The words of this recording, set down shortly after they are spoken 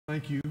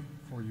Thank you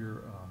for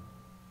your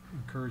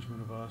encouragement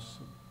of us.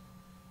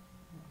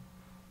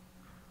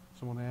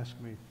 Someone asked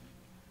me,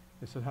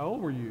 they said, how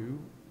old were you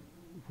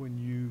when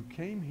you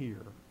came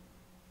here?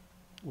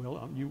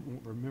 Well, you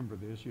won't remember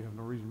this. You have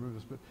no reason to remember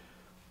this.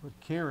 But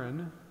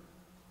Karen,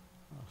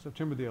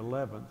 September the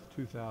 11th,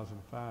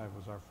 2005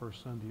 was our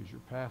first Sunday as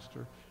your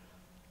pastor.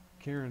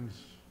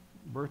 Karen's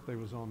birthday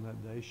was on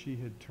that day. She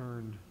had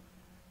turned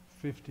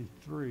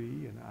 53,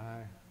 and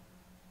I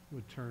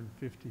would turn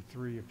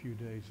 53 a few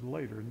days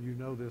later. And you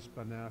know this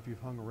by now if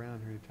you've hung around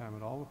here any time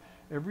at all.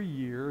 Every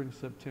year in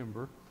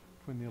September,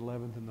 between the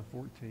 11th and the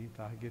 14th,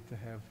 I get to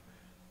have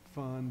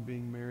fun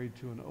being married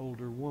to an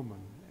older woman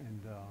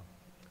and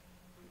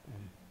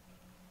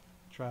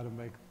try to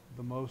make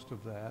the most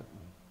of that.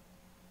 And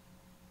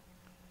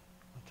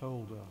I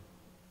told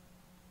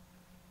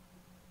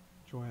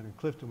Joanne and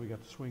Clifton we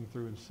got to swing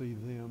through and see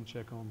them,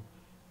 check on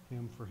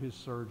him for his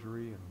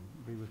surgery,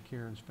 and be with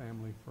Karen's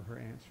family for her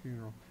aunt's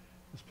funeral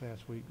this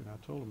past week. And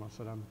I told him, I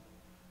said, I'm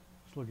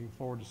just looking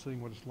forward to seeing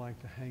what it's like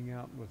to hang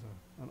out with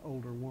an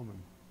older woman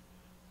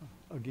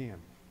again.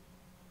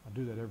 I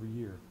do that every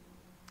year.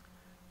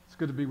 It's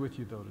good to be with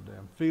you, though, today.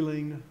 I'm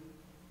feeling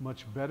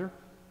much better.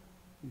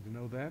 You need to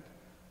know that.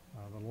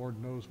 The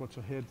Lord knows what's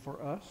ahead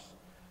for us,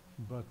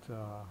 but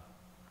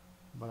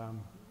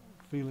I'm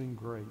feeling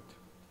great.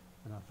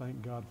 And I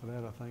thank God for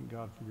that. I thank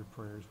God for your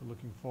prayers. We're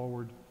looking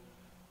forward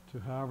to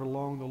however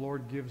long the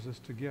Lord gives us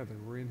together.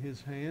 We're in His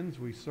hands.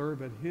 We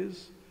serve at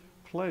His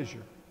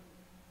pleasure.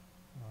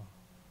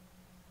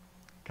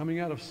 Coming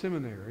out of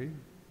seminary,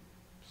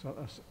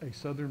 a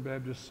Southern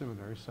Baptist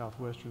seminary,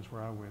 Southwestern is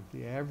where I went,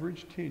 the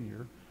average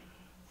tenure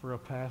for a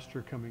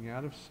pastor coming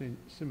out of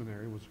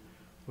seminary was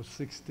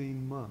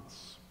 16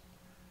 months.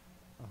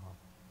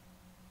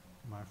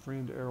 My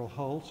friend Errol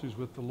Hulse, who's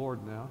with the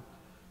Lord now,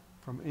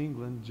 from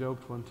England,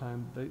 joked one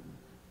time,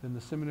 then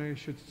the seminary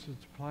should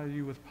supply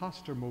you with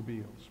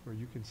pastormobiles, where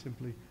you can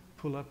simply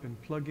pull up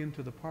and plug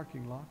into the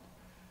parking lot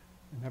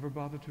and never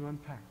bother to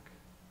unpack,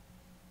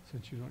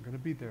 since you're not going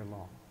to be there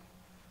long.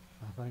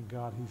 I thank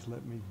God He's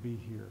let me be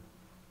here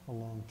a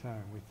long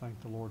time. We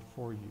thank the Lord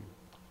for you,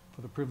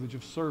 for the privilege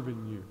of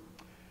serving you.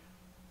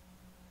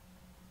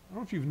 I don't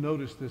know if you've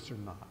noticed this or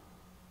not.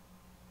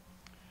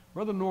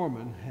 Brother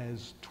Norman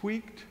has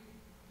tweaked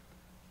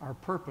our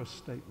purpose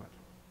statement,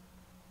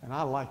 and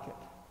I like it.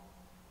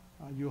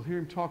 You'll hear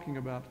him talking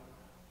about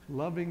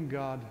loving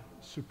God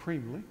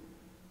supremely.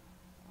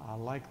 I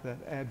like that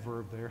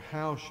adverb there.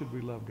 How should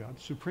we love God?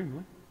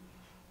 Supremely.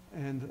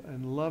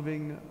 And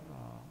loving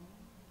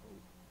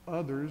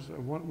others,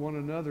 one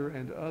another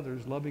and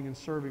others, loving and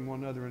serving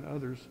one another and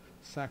others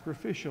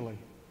sacrificially.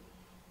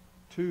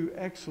 Two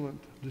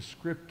excellent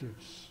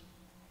descriptives.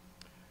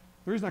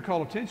 The reason I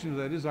call attention to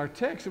that is our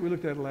text that we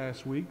looked at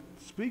last week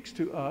speaks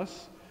to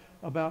us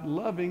about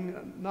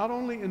loving not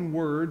only in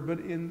word but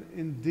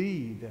in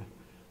deed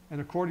and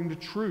according to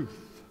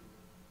truth,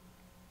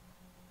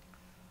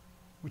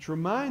 which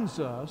reminds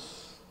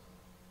us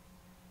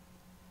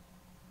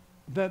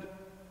that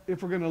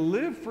if we're going to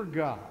live for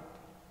God,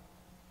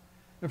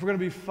 if we're going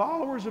to be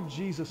followers of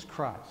Jesus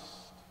Christ,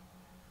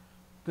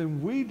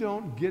 then we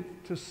don't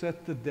get to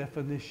set the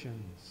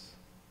definitions.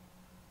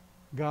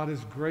 God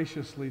has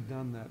graciously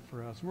done that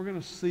for us. And we're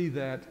going to see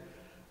that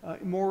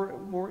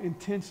more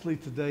intensely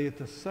today at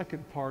the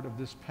second part of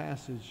this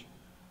passage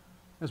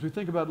as we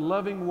think about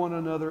loving one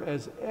another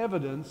as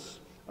evidence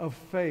of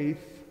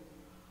faith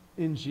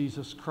in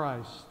Jesus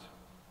Christ.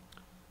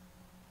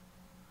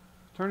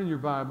 Turn in your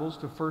Bibles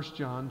to 1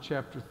 John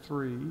chapter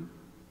 3,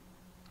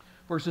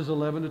 verses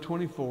 11 to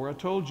 24. I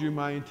told you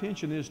my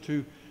intention is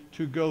to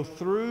go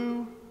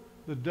through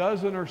the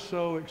dozen or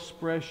so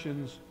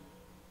expressions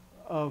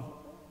of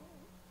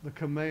the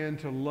command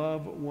to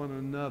love one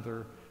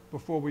another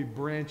before we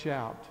branch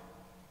out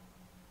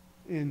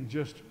in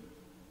just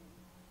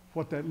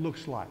what that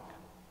looks like.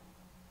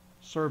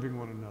 Serving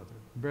one another,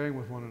 bearing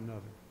with one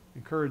another,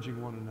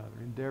 encouraging one another,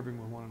 endeavoring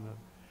with one another,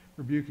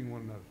 rebuking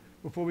one another.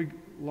 Before we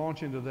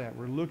launch into that,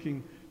 we're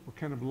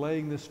kind of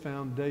laying this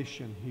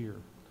foundation here.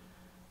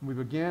 And we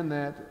began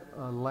that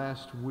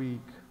last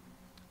week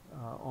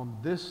on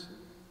this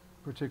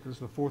particular,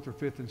 the fourth or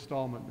fifth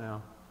installment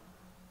now.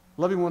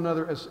 Loving one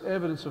another as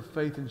evidence of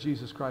faith in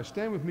Jesus Christ.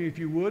 Stand with me if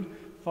you would.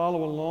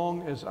 Follow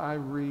along as I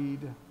read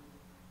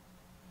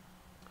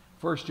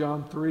 1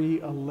 John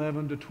 3,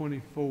 11 to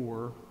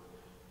 24.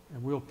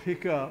 And we'll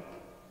pick up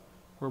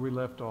where we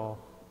left off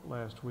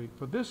last week.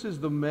 For this is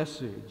the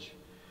message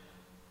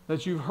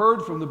that you've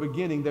heard from the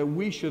beginning, that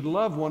we should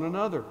love one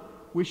another.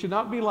 We should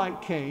not be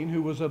like Cain,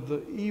 who was of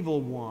the evil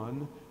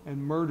one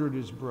and murdered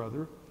his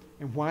brother.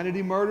 And why did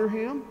he murder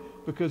him?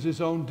 Because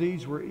his own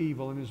deeds were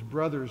evil and his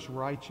brother's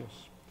righteous.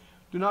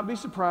 Do not be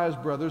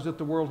surprised, brothers, that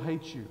the world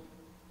hates you.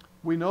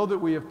 We know that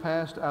we have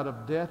passed out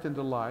of death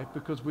into life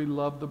because we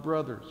love the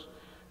brothers.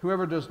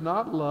 Whoever does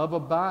not love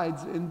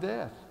abides in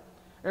death.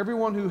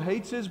 Everyone who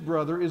hates his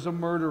brother is a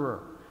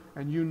murderer,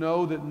 and you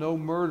know that no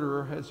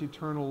murderer has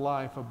eternal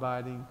life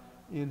abiding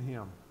in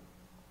him.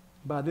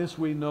 By this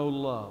we know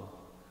love,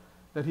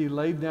 that he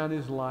laid down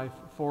his life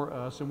for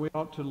us, and we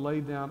ought to lay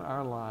down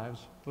our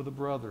lives for the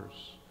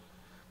brothers.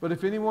 But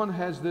if anyone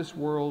has this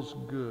world's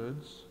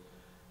goods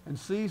and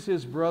sees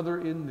his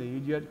brother in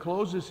need, yet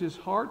closes his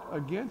heart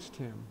against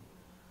him,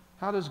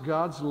 how does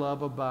God's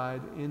love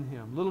abide in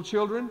him? Little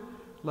children,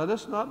 let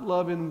us not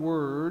love in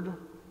word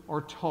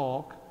or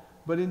talk,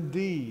 but in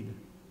deed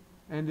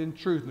and in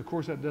truth. And of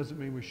course, that doesn't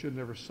mean we should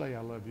never say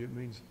I love you. It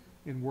means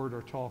in word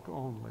or talk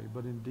only,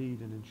 but in deed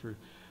and in truth.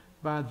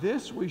 By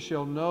this we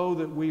shall know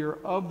that we are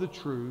of the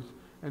truth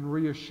and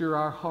reassure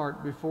our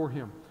heart before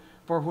him.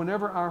 For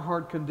whenever our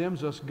heart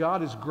condemns us,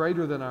 God is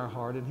greater than our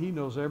heart, and he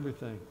knows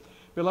everything.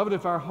 Beloved,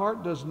 if our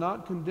heart does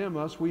not condemn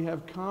us, we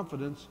have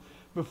confidence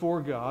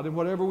before God, and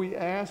whatever we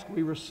ask,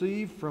 we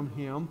receive from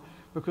him,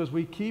 because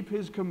we keep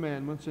his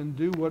commandments and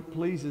do what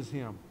pleases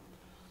him.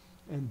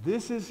 And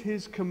this is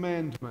his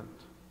commandment,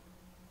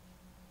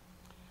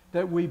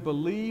 that we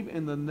believe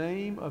in the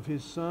name of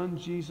his Son,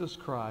 Jesus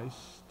Christ,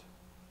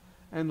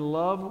 and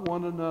love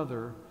one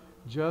another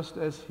just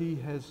as he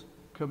has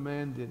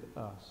commanded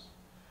us.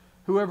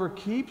 Whoever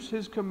keeps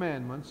his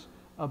commandments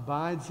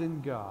abides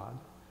in God,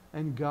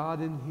 and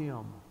God in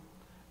him.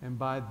 And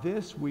by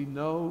this we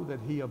know that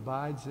he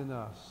abides in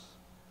us,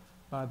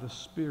 by the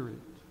Spirit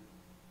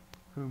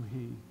whom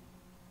he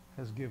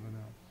has given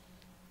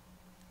us.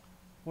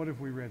 What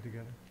have we read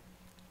together?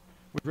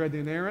 We've read the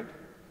inerrant,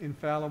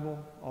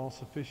 infallible,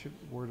 all-sufficient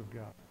Word of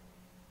God.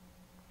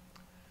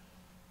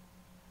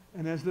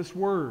 And as this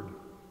Word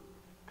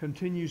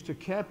continues to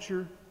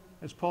capture,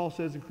 as Paul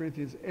says in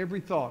Corinthians,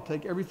 every thought,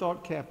 take every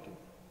thought captive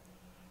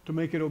to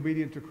make it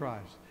obedient to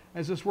Christ.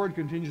 As this Word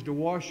continues to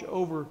wash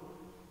over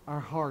our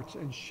hearts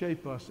and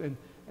shape us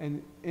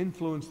and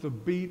influence the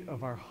beat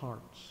of our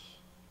hearts,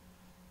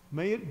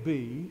 may it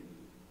be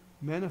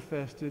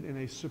manifested in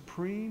a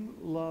supreme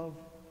love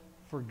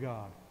for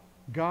God,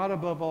 God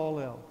above all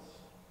else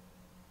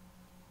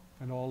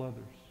and all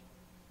others,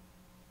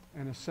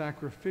 and a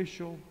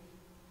sacrificial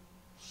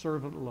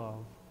servant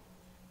love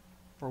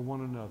for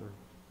one another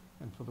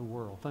and for the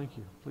world. Thank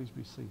you. Please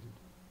be seated.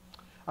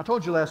 I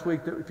told you last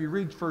week that if you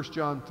read 1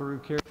 John through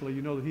carefully,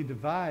 you know that he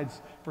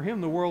divides, for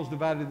him the world's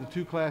divided into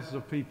two classes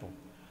of people.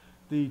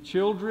 The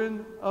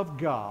children of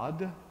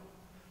God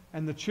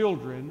and the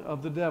children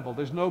of the devil.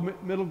 There's no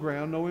middle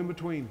ground, no in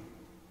between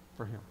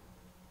for him.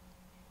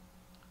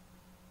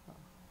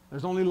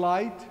 There's only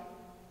light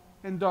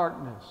and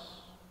darkness,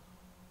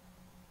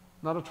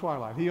 not a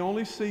twilight. He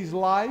only sees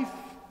life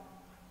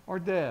or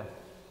death.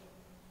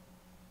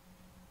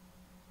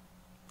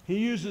 He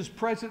uses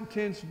present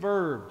tense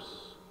verbs.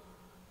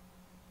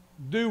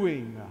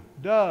 Doing,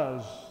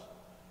 does,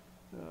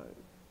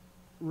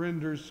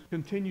 renders,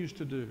 continues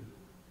to do.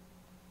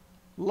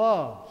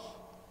 Loves,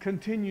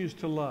 continues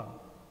to love.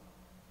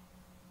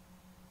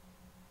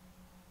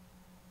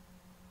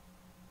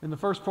 In the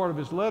first part of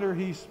his letter,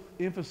 he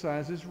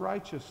emphasizes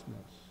righteousness.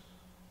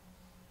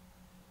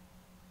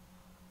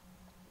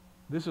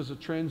 This is a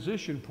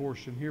transition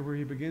portion here where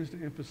he begins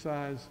to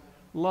emphasize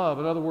love.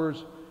 In other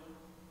words,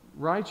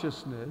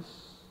 righteousness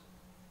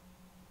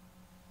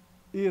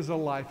is a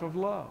life of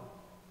love.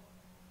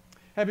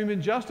 Having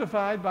been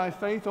justified by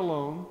faith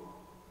alone,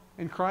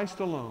 in Christ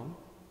alone,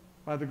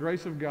 by the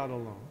grace of God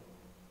alone,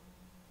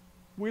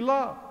 we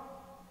love.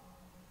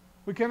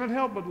 We cannot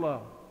help but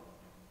love.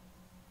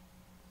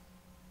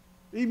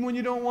 Even when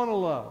you don't want to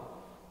love,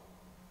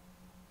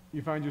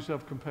 you find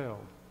yourself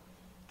compelled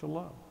to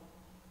love.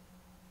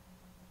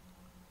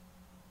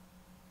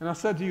 And I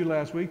said to you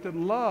last week that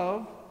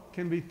love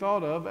can be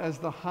thought of as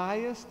the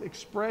highest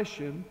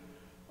expression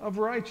of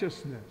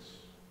righteousness.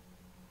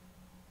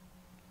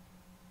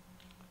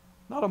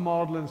 Not a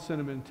maudlin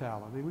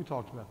sentimentality. We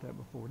talked about that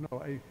before.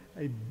 No,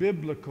 a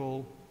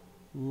biblical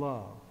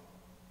love.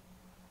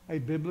 A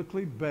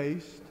biblically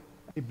based,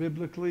 a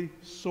biblically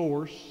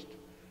sourced,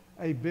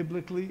 a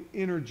biblically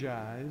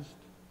energized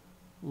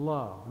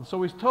love. And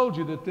so he's told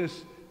you that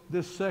this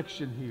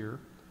section here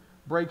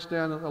breaks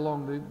down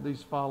along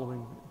these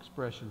following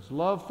expressions.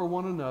 Love for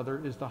one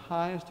another is the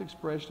highest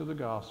expression of the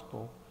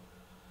gospel.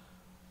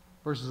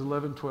 Verses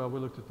 11 and 12, we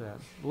looked at that.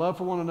 Love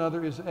for one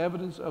another is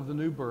evidence of the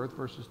new birth,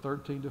 verses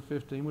 13 to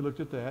 15, we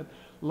looked at that.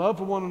 Love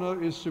for one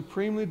another is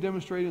supremely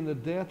demonstrated in the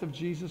death of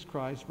Jesus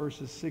Christ,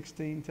 verses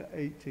 16 to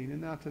 18.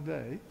 And now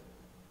today,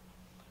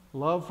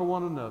 love for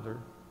one another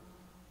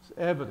is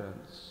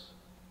evidence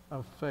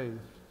of faith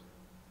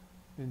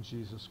in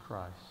Jesus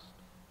Christ.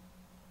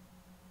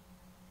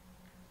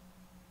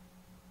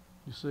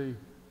 You see,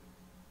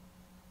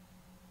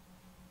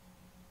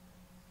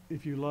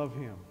 if you love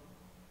him,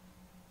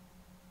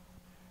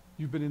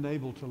 you've been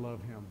enabled to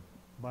love him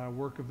by a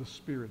work of the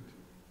Spirit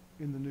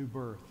in the new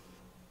birth.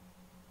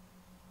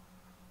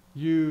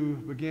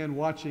 You began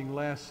watching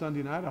last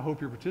Sunday night. I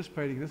hope you're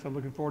participating in this. I'm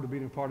looking forward to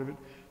being a part of it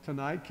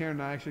tonight. Karen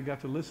and I actually got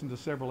to listen to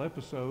several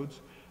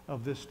episodes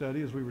of this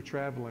study as we were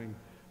traveling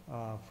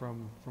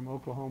from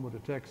Oklahoma to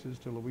Texas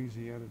to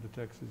Louisiana to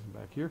Texas and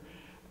back here.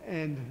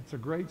 And it's a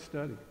great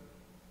study.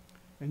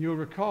 And you'll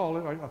recall,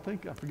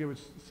 I forget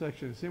which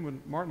section it's in,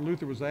 when Martin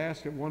Luther was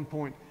asked at one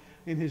point,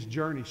 in his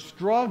journey,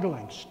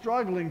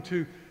 struggling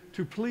to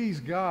please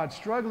God,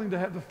 struggling to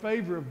have the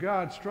favor of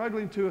God,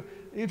 struggling to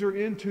enter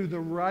into the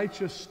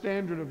righteous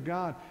standard of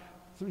God.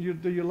 So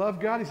do you love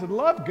God? He said,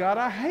 love God,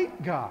 I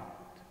hate God.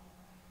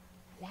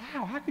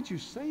 Wow, how could you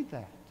say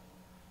that?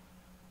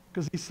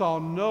 Because he saw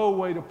no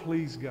way to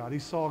please God. He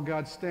saw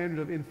God's standard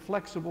of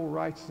inflexible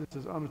righteousness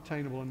as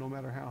unattainable, and no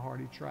matter how hard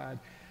he tried,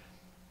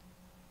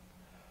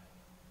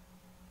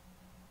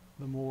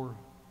 the more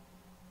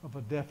of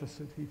a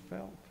deficit he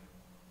felt.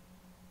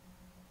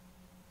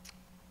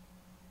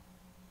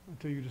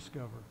 Until you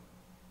discover,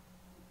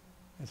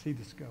 as he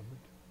discovered,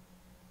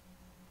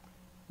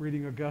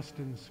 reading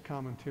Augustine's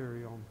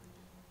commentary on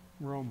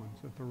Romans,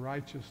 that the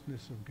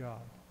righteousness of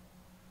God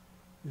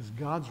is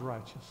God's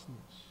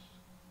righteousness,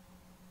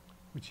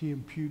 which he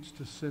imputes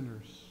to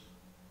sinners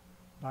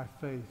by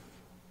faith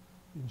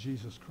in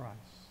Jesus Christ.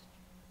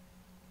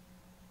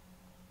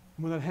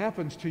 And when that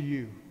happens to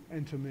you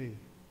and to me,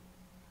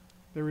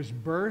 there is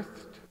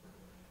birthed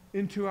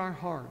into our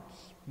hearts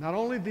not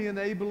only the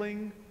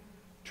enabling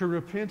to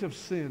repent of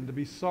sin, to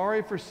be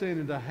sorry for sin,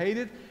 and to hate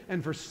it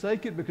and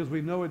forsake it because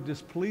we know it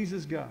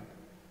displeases God.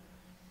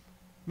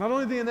 Not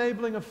only the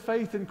enabling of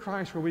faith in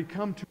Christ, where we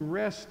come to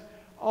rest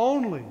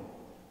only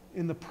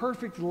in the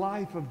perfect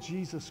life of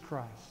Jesus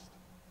Christ,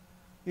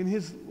 in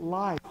his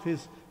life,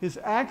 his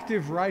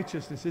active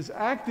righteousness, his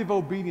active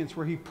obedience,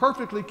 where he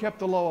perfectly kept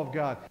the law of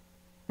God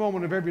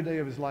moment of every day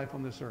of his life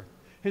on this earth.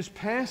 His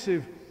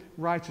passive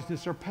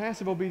righteousness or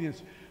passive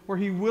obedience, where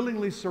he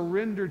willingly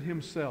surrendered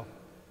himself.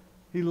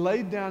 He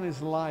laid down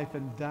his life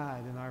and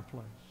died in our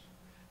place.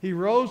 He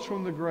rose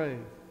from the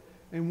grave,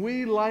 and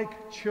we,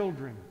 like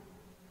children,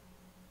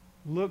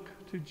 look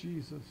to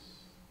Jesus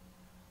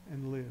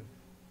and live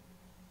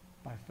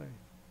by faith.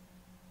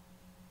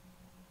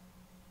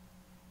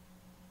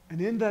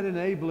 And in that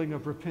enabling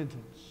of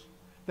repentance,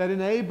 that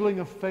enabling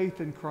of faith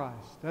in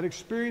Christ, that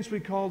experience we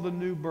call the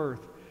new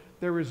birth,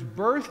 there is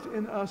birthed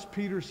in us,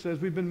 Peter says,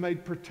 we've been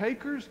made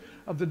partakers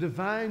of the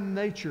divine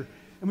nature.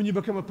 And when you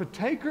become a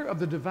partaker of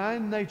the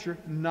divine nature,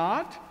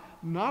 not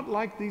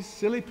like these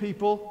silly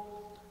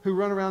people who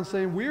run around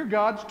saying, we're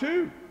gods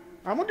too.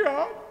 I'm a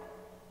god.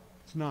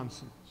 It's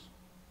nonsense.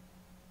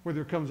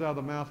 Whether it comes out of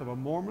the mouth of a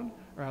Mormon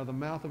or out of the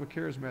mouth of a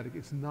charismatic,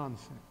 it's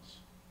nonsense.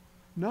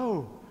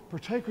 No,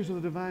 partakers of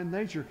the divine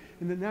nature,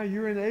 and that now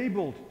you're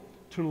enabled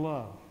to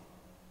love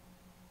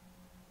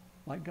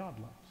like God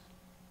loves.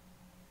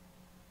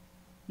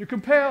 You're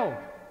compelled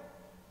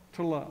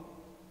to love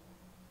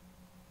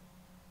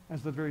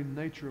as the very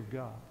nature of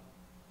God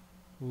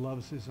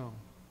loves his own.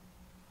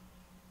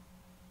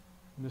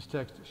 And this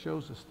text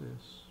shows us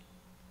this.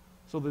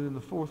 So that in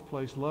the fourth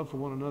place, love for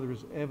one another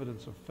is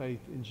evidence of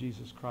faith in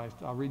Jesus Christ.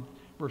 I'll read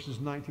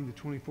verses 19 to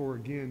 24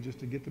 again just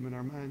to get them in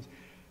our minds.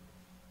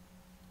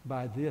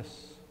 By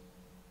this,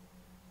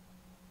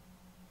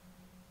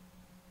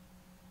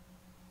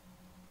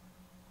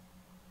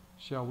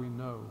 shall we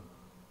know.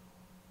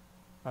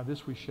 By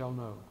this we shall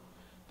know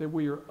that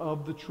we are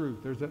of the truth.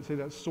 There's that, say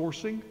that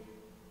sourcing.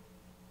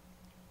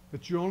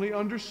 That you only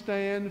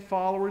understand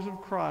followers of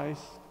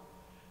Christ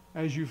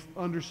as you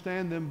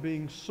understand them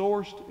being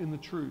sourced in the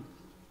truth,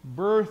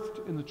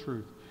 birthed in the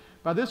truth.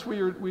 By this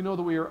we know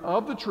that we are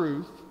of the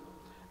truth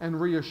and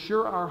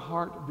reassure our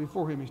heart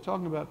before him. He's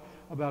talking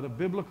about a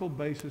biblical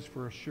basis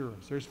for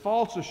assurance. There's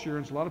false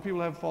assurance. A lot of people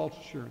have false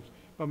assurance.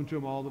 Bumping to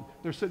them all.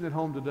 They're sitting at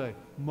home today.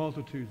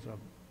 Multitudes of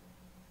them.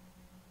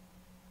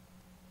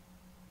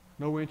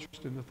 No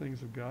interest in the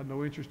things of God,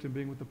 no interest in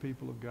being with the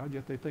people of God,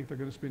 yet they think they're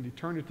going to spend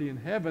eternity in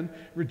heaven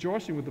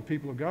rejoicing with the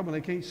people of God when they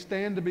can't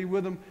stand to be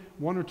with them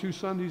 1 or 2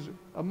 Sundays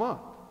a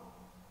month.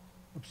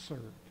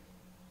 Absurd.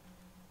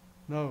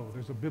 No,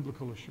 there's a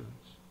biblical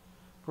assurance.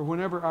 For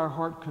whenever our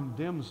heart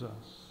condemns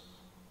us,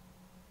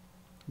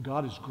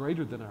 God is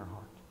greater than our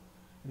heart,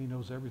 and he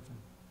knows everything.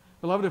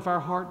 Beloved, if our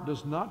heart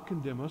does not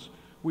condemn us,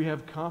 we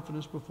have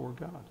confidence before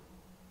God.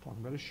 Talking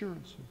about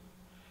assurance here.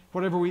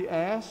 Whatever we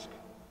ask,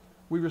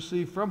 we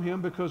receive from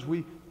him because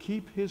we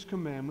keep his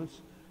commandments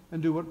and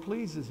do what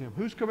pleases him.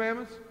 Whose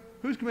commandments?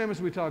 Whose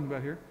commandments are we talking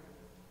about here?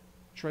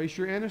 Trace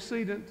your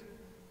antecedent.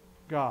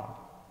 God.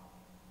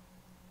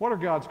 What are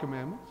God's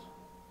commandments?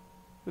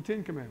 The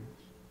 10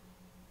 Commandments.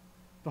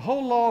 The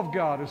whole law of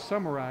God is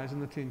summarized in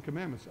the 10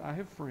 Commandments. I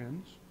have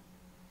friends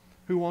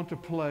who want to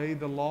play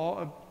the law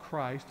of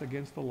Christ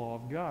against the law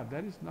of God.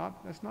 That's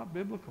not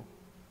biblical.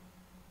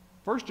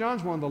 1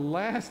 John's one of the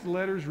last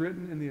letters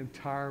written in the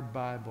entire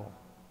Bible.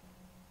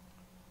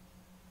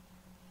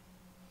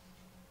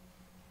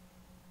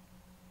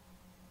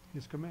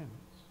 His commandments.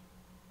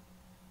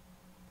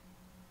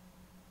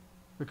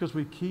 Because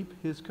we keep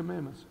his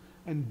commandments.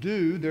 And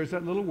do, there's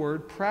that little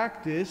word,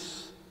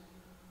 practice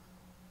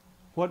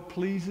what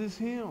pleases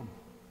him.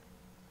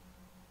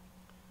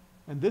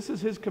 And this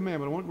is his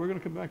commandment. We're going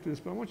to come back to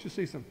this, but I want you to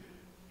see something.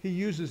 He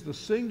uses the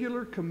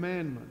singular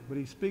commandment, but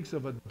he speaks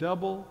of a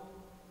double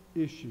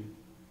issue.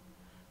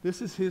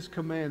 This is his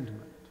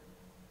commandment.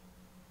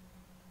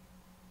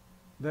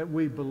 That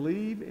we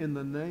believe in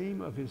the name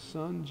of his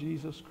Son,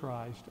 Jesus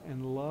Christ,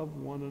 and love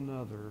one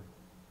another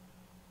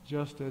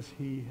just as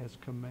he has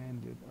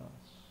commanded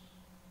us.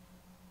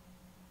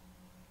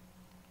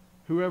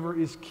 Whoever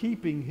is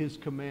keeping his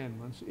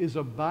commandments is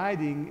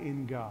abiding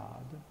in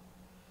God,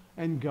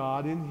 and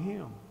God in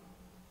him.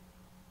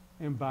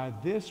 And by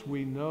this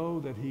we know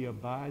that he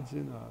abides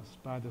in us,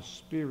 by the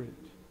Spirit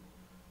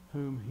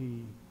whom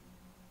he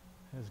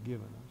has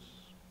given us.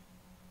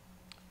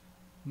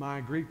 My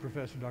Greek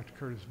professor, Dr.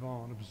 Curtis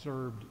Vaughan,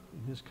 observed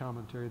in his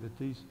commentary that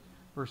these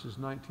verses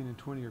 19 and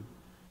 20 are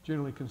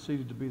generally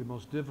conceded to be the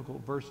most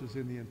difficult verses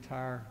in the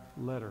entire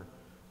letter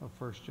of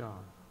 1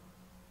 John.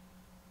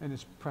 And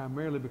it's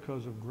primarily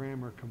because of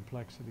grammar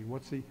complexity.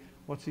 What's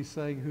he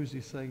saying? Who's he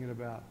saying it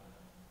about?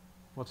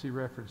 What's he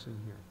referencing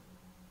here?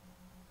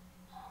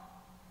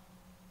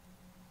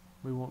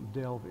 We won't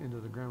delve into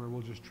the grammar.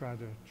 We'll just try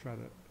to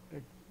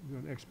do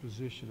an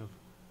exposition of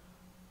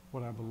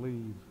what I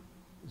believe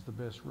is the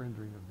best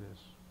rendering of this.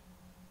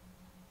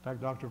 In fact,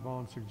 Dr.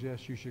 Vaughan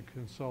suggests you should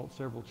consult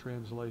several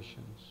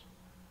translations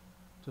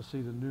to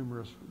see the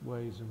numerous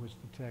ways in which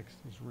the text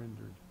is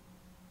rendered.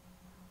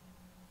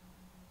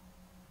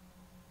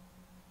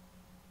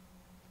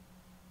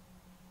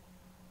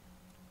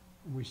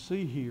 And we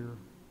see here,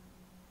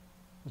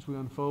 as we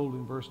unfold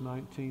in verse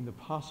 19, the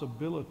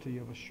possibility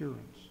of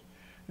assurance.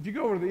 If you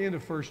go over to the end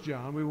of 1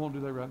 John, we won't do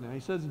that right now.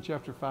 He says in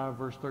chapter 5,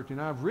 verse 13,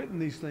 I've written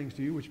these things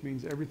to you, which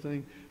means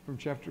everything from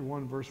chapter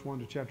 1, verse 1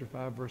 to chapter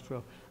 5, verse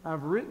 12.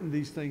 I've written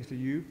these things to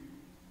you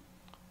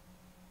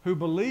who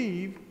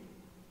believe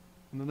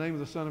in the name of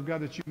the Son of God,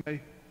 that you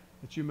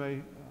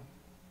may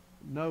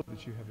know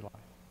that you have life.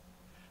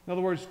 In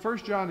other words, 1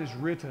 John is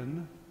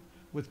written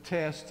with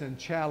tests and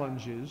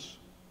challenges.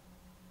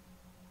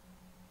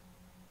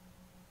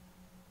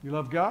 You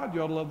love God,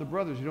 you ought to love the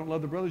brothers. You don't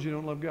love the brothers, you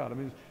don't love God. I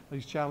mean,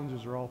 these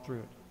challenges are all through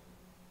it.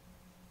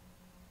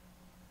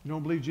 You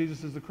don't believe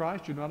Jesus is the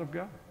Christ, you're not of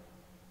God.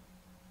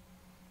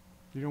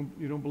 You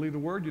don't believe the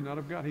Word, you're not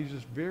of God. He's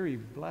just very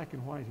black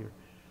and white here.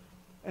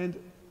 And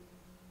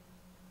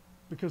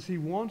because he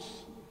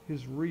wants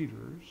his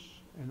readers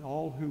and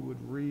all who would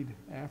read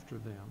after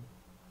them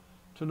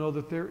to know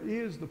that there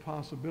is the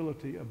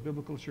possibility of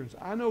biblical assurance.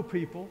 I know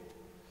people,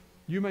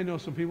 you may know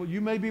some people, you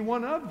may be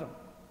one of them,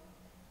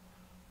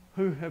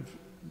 who have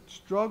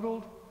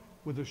struggled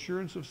with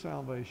assurance of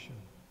salvation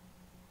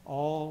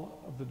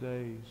all of the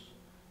days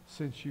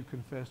since you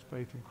confessed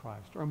faith in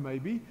Christ. Or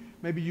maybe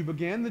you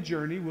began the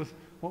journey with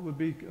what would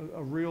be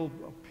a real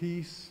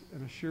peace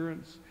and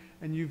assurance,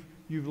 and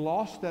you've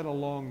lost that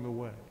along the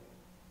way,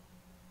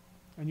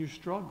 and you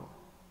struggle.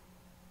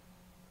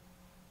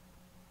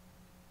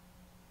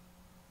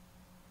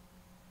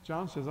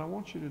 John says, I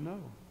want you to know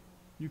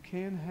you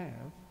can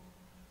have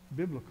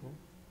biblical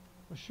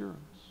assurance.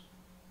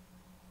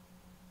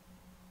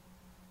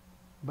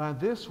 By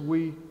this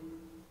we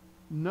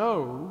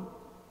know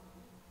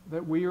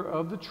that we are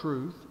of the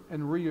truth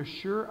and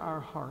reassure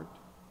our heart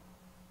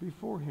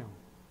before him.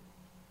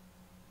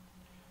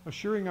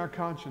 Assuring our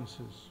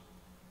consciences,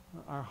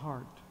 our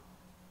heart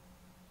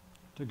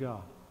to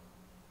God.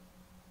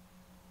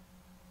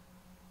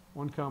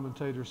 One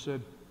commentator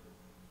said,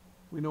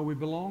 we know we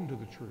belong to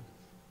the truth.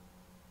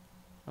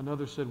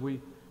 Another said we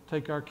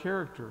take our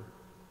character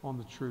on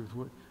the truth.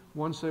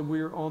 One said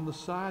we are on the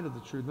side of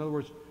the truth. In other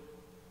words,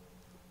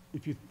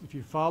 if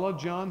you follow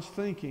John's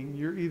thinking,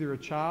 you're either a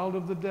child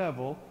of the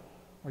devil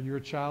or you're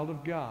a child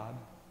of God.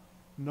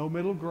 No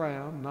middle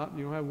ground.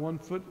 You don't have 1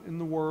 foot in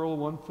the world,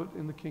 1 foot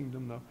in the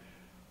kingdom. No.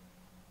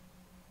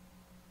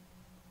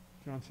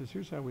 John says,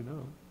 here's how we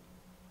know.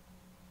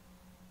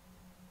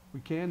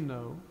 We can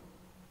know.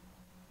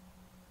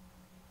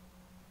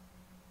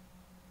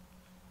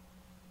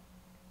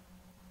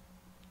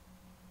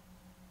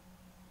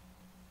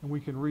 And we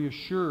can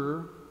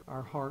reassure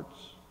our hearts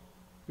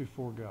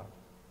before God.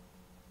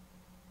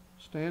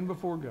 Stand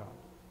before God.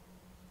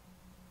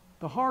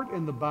 The heart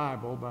in the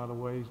Bible, by the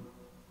way,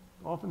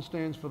 often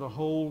stands for the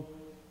whole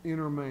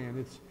inner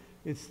man.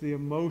 It's the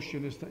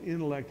emotion, it's the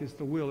intellect, it's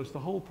the will, it's the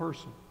whole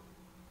person.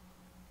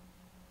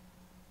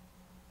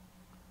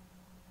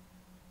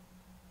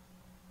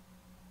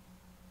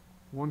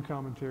 One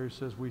commentary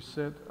says we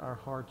set our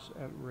hearts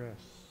at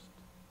rest.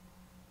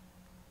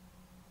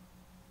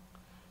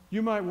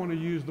 You might want to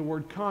use the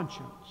word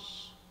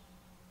conscience,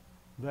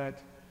 that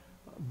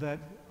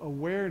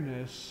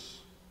awareness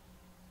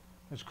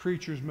as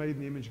creatures made in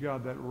the image of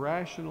God, that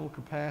rational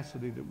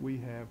capacity that we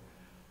have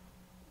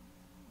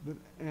that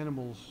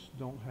animals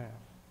don't have.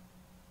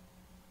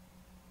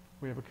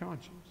 We have a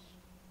conscience.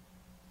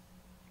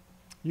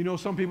 You know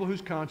some people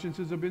whose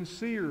consciences have been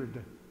seared.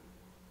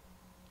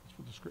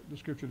 That's what the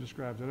Scripture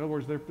describes. In other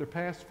words, they're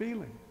past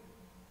feeling.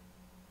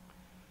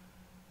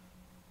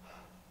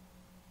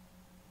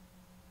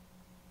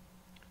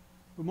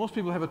 But most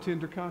people have a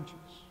tender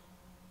conscience.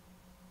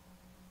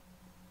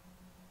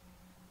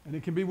 And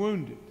it can be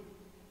wounded.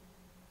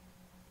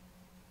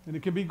 And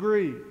it can be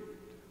grieved.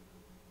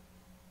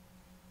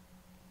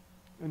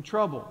 And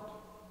troubled.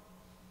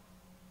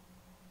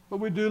 But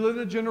we do live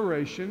in a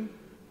generation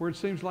where it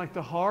seems like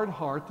the hard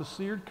heart, the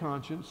seared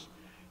conscience,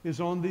 is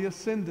on the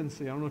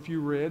ascendancy. I don't know if you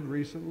read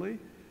recently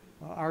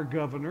our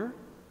governor,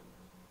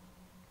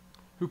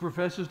 who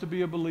professes to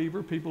be a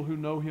believer, people who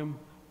know him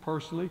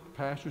personally,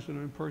 pastors who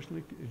know him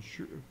personally,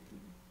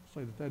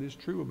 say that that is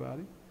true about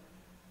him,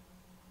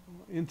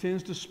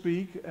 intends to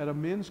speak at a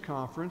men's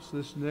conference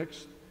this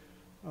next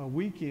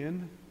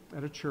weekend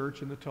at a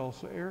church in the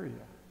Tulsa area.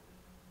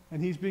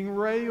 And he's being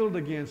railed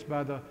against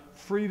by the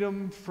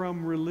Freedom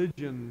from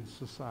Religion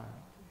Society,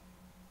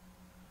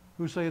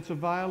 who say it's a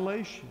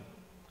violation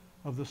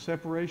of the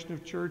separation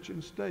of church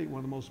and state, one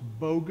of the most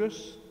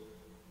bogus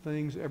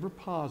things ever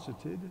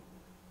posited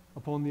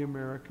upon the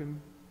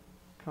American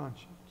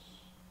conscience.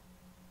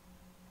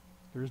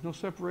 There is no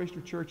separation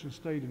of church and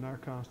state in our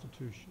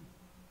Constitution.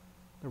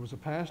 There was a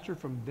pastor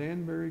from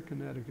Danbury,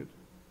 Connecticut,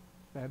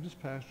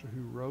 Baptist pastor,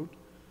 who wrote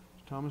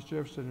to Thomas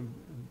Jefferson,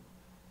 and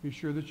be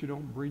sure that you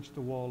don't breach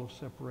the wall of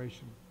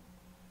separation.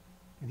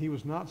 And he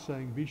was not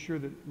saying, be sure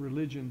that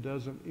religion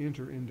doesn't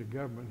enter into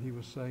government. He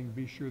was saying,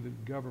 be sure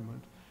that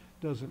government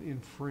doesn't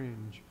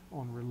infringe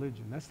on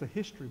religion. That's the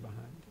history behind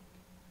it.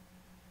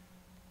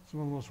 It's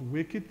one of the most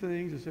wicked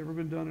things that's ever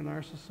been done in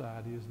our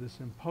society, is this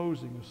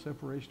imposing of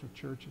separation of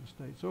church and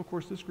state. So, of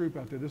course, this group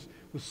out there, this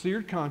with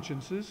seared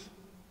consciences,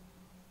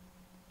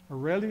 are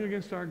railing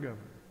against our governor.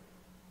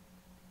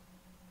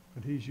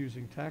 But he's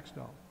using tax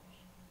dollars,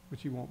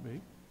 which he won't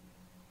be,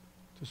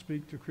 to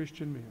speak to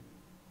Christian men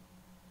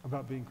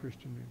about being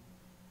Christian men.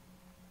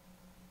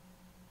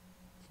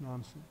 It's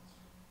nonsense.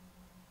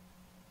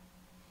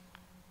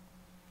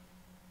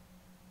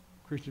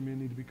 Christian men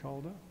need to be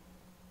called up.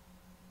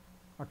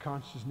 Our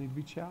consciences need to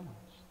be challenged.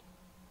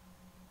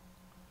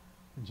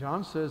 And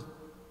John says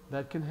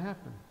that can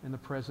happen in the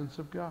presence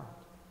of God.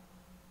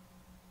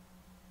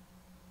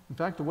 In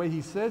fact, the way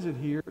he says it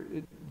here,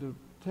 the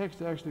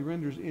text actually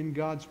renders, in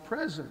God's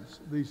presence,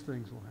 these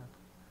things will happen.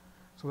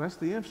 So that's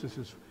the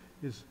emphasis,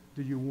 is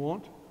do you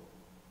want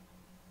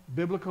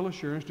biblical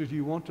assurance? Do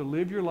you want to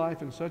live your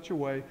life in such a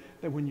way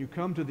that when you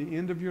come to the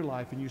end of your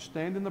life and you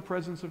stand in the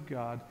presence of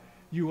God,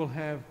 you will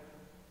have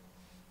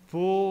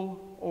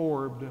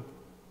full-orbed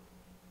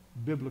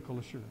biblical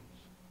assurance?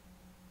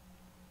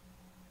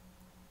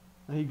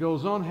 And he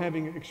goes on,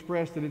 having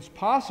expressed that it's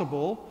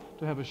possible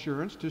to have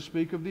assurance, to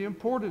speak of the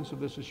importance of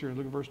this assurance.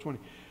 Look at verse 20.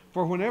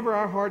 For whenever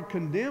our heart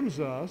condemns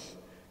us,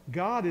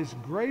 God is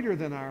greater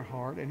than our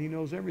heart, and he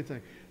knows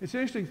everything. It's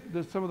interesting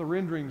that some of the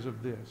renderings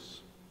of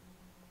this.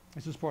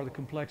 This is part of the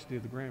complexity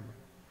of the grammar.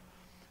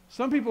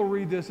 Some people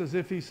read this as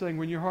if he's saying,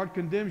 when your heart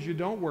condemns you,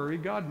 don't worry.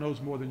 God knows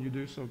more than you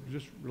do, so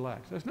just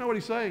relax. That's not what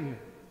he's saying here.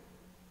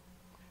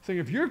 He's saying,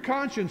 if your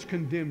conscience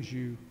condemns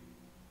you,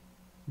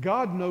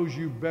 God knows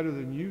you better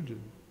than you do.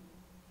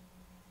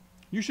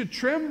 You should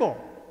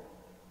tremble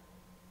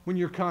when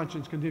your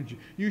conscience condemns you.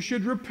 You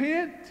should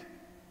repent.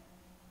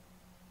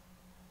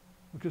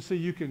 Because, see,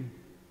 you can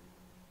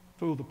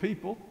fool the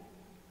people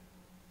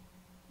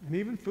and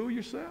even fool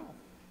yourself.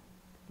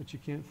 But you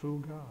can't fool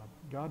God.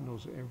 God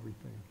knows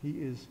everything. He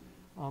is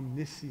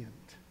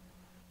omniscient.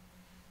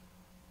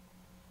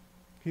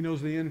 He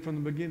knows the end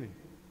from the beginning.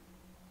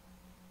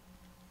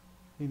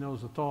 He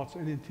knows the thoughts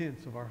and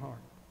intents of our heart.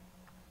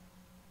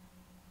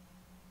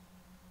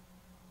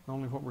 Not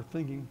only what we're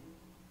thinking,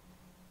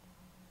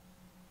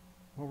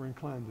 what we're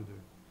inclined to do.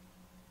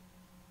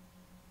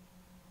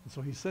 And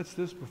so he sets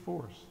this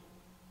before us.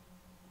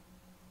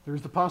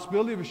 There's the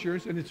possibility of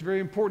assurance, and it's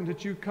very important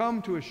that you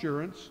come to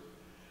assurance,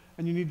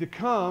 and you need to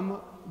come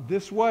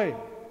this way.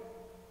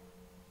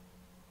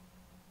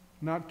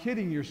 Not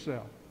kidding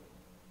yourself.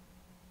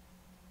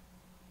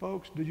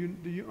 Folks, do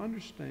you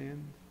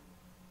understand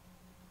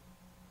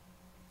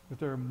that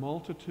there are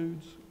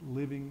multitudes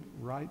living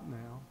right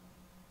now,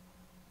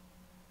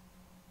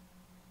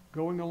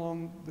 going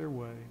along their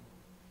way,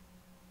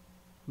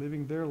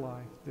 living their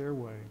life, their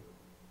way,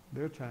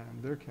 their time,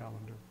 their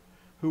calendar,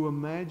 who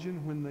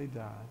imagine when they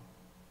die,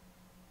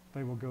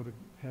 they will go to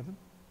heaven?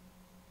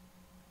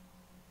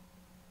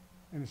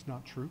 And it's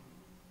not true.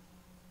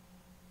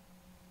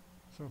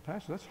 So,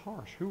 Pastor, that's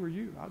harsh. Who are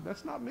you?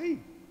 That's not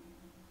me.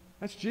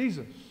 That's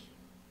Jesus.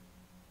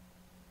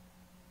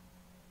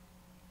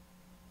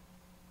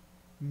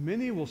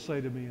 Many will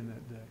say to me in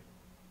that day,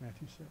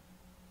 Matthew said,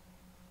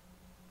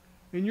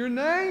 in your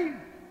name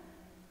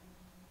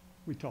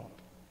we taught.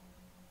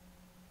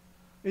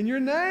 In your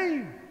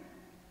name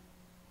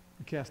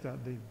we cast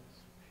out demons.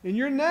 In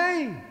your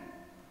name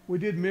we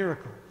did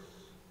miracles.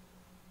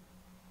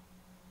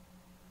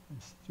 And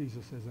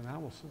Jesus says, and I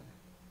will say,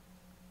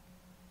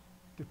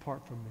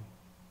 depart from me,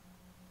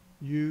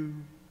 you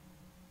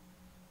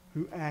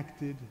who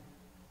acted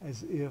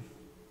as if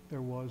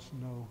there was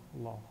no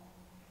law.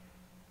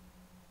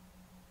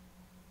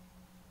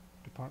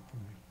 Depart from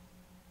me.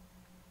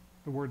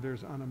 The word there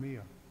is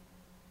anamia.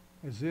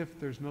 As if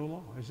there's no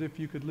law. As if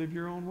you could live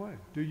your own way.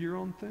 Do your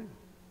own thing.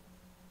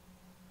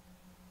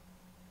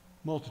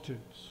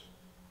 Multitudes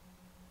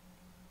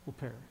will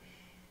perish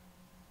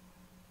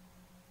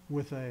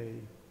with a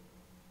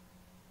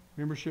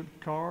membership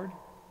card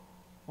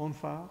on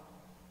file,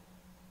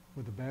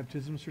 with a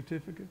baptism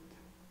certificate,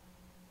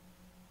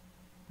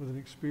 with an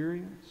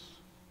experience.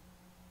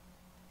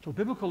 So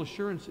biblical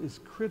assurance is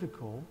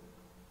critical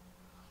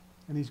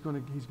And he's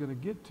going to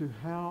get to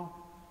how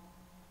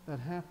that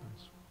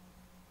happens.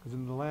 Because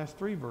in the last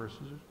 3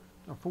 verses,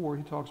 or 4,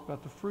 he talks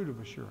about the fruit of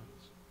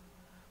assurance.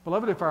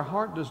 Beloved, if our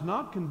heart does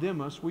not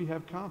condemn us, we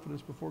have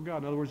confidence before God.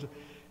 In other words,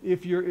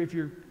 if you're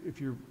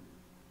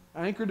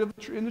anchored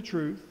in the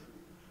truth,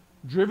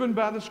 driven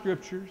by the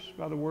Scriptures,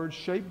 by the Word,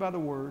 shaped by the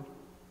Word,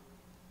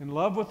 in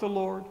love with the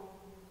Lord,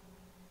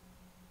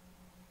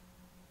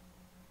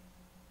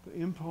 the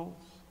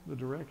impulse, the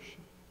direction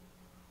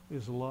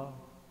is love.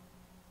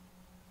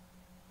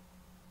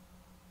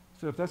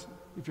 So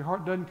if your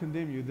heart doesn't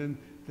condemn you, then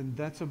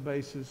that's a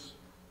basis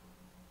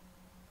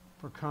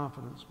for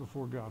confidence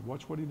before God.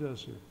 Watch what he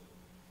does here.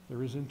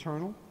 There is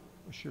internal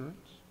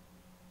assurance.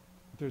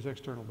 There's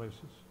external basis.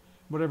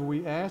 Whatever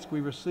we ask,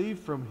 we receive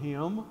from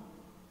him.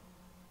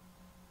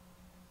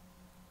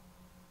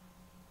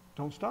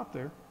 Don't stop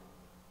there.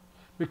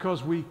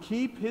 Because we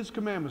keep his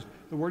commandments.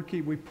 The word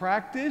keep. We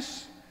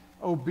practice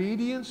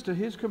obedience to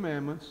his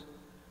commandments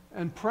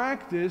and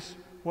practice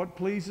what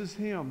pleases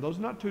him. Those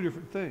are not 2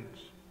 different things.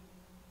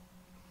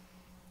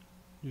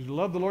 You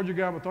love the Lord your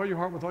God with all your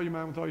heart, with all your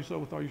mind, with all your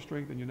soul, with all your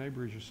strength, and your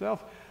neighbor as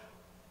yourself.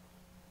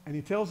 And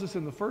he tells us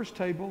in the first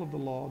table of the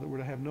law that we're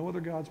to have no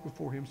other gods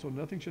before him, so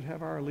nothing should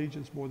have our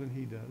allegiance more than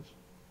he does.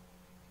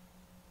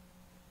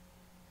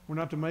 We're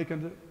not to make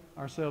unto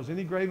ourselves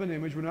any graven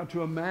image. We're not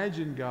to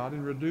imagine God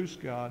and reduce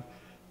God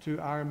to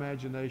our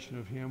imagination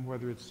of him,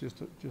 whether it's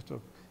just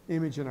an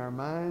image in our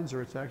minds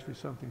or it's actually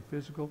something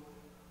physical.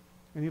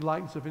 And he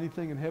likens, if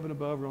anything in heaven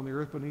above or on the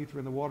earth beneath or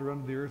in the water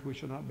under the earth, we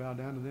shall not bow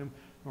down to them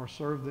nor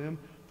serve them.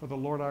 For the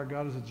Lord our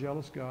God is a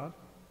jealous God,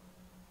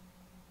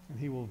 and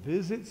he will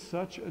visit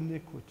such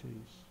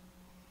iniquities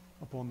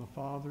upon the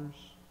fathers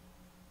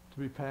to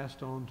be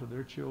passed on to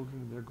their children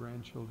and their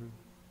grandchildren.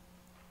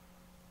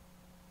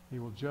 He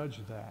will judge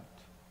that.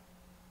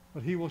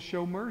 But he will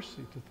show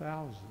mercy to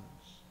thousands.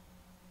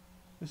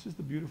 This is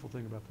the beautiful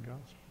thing about the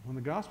gospel. When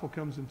the gospel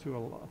comes into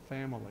a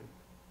family,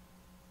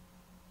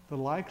 the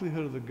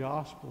likelihood of the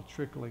gospel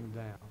trickling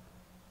down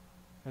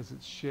as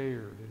it's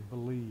shared and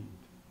believed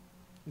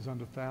is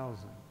unto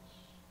thousands,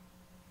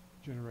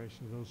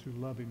 generation of those who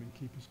love him and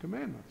keep his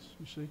commandments.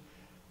 You see,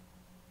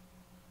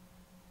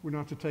 we're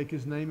not to take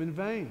his name in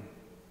vain.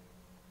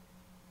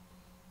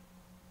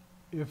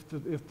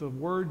 If the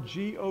word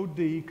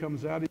G-O-D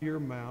comes out of your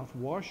mouth,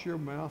 wash your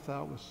mouth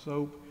out with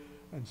soap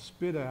and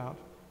spit out,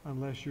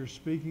 unless you're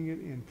speaking it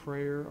in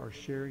prayer or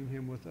sharing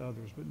him with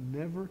others, but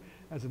never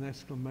as an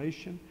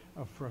exclamation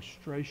of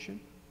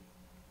frustration.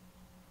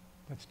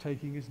 That's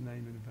taking his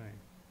name in vain.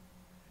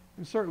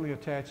 And certainly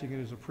attaching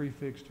it as a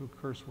prefix to a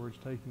curse word is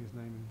taking his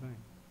name in vain.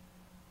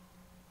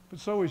 But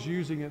so is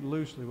using it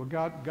loosely. Well,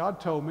 God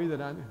told me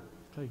that I'm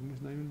taking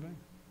his name in vain.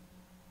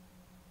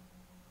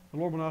 The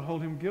Lord will not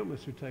hold him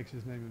guiltless who takes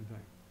his name in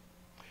vain.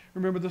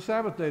 Remember the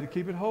Sabbath day to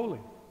keep it holy.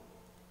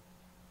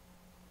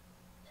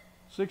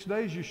 6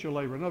 days you shall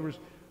labor. In other words,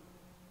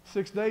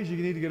 6 days you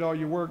need to get all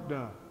your work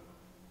done.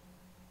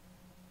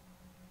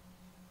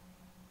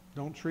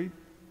 Don't treat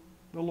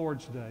the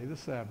Lord's Day, the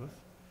Sabbath,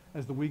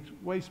 as the week's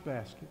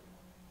wastebasket.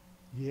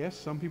 Yes,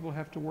 some people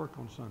have to work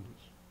on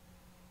Sundays.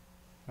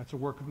 That's a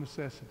work of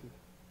necessity.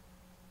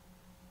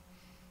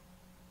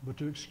 But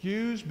to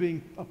excuse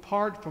being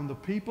apart from the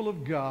people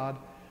of God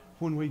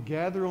when we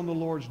gather on the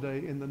Lord's Day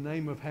in the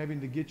name of having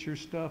to get your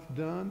stuff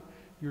done,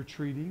 you're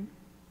treating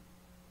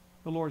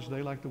the Lord's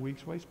Day like the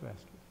week's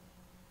wastebasket.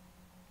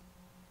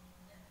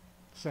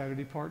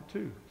 Saturday part 2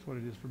 is what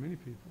it is for many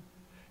people.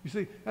 You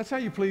see, that's how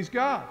you please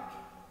God.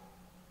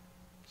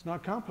 It's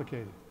not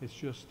complicated. It's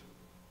just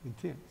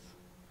intense.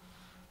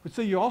 But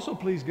see, you also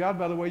please God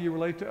by the way you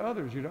relate to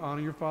others. You're to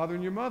honor your father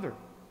and your mother.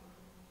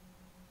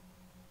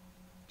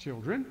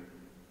 Children,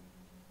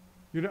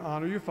 you're to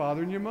honor your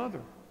father and your mother.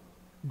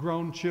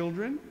 Grown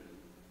children,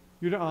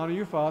 you're to honor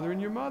your father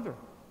and your mother.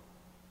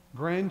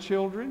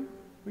 Grandchildren,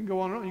 we can go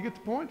on and on. You get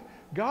the point?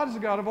 God is a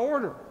God of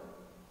order.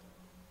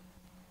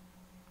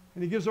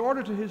 And he gives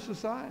order to his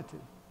society.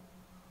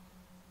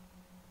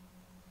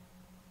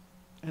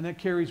 And that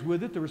carries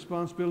with it the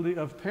responsibility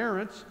of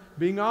parents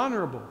being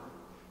honorable.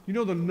 You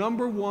know the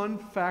number one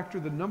factor,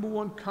 the number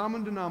one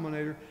common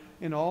denominator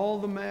in all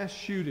the mass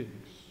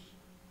shootings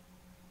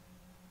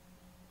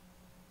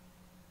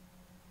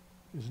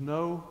is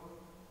no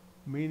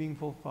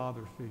meaningful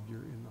father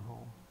figure in the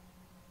home.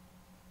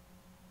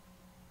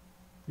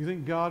 You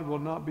think God will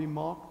not be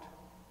mocked?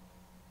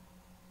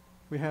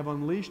 We have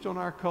unleashed on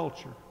our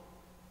culture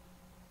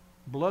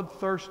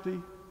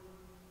bloodthirsty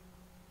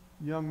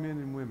young men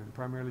and women,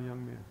 primarily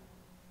young men,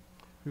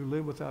 who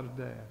live without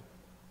a dad.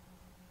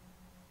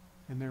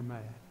 And they're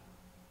mad.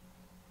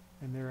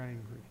 And they're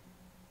angry.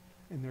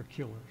 And they're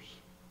killers.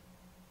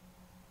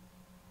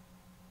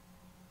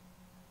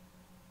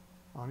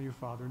 Honor your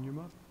father and your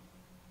mother,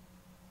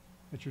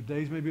 that your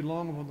days may be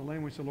long upon the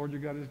land which the Lord your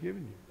God has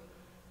given you.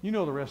 You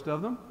know the rest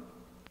of them.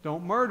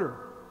 Don't murder.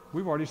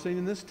 We've already seen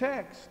in this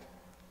text.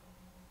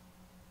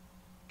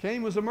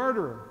 Cain was a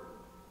murderer.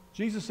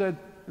 Jesus said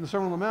in the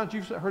Sermon on the Mount,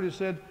 you've heard it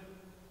said,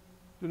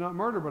 do not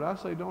murder, but I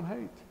say don't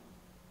hate.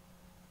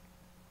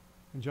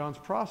 And John's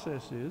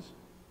process is,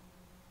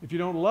 if you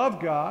don't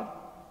love God,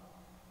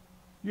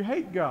 you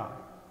hate God.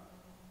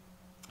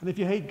 And if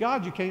you hate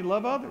God, you can't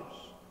love others.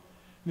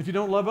 And if you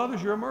don't love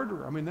others, you're a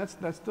murderer. I mean, that's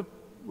the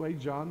way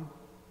John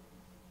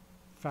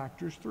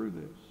factors through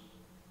this.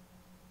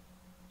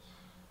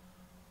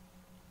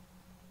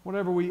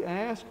 Whatever we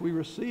ask, we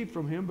receive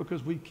from him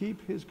because we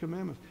keep his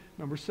commandments.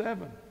 Number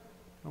 7,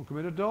 don't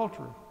commit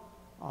adultery.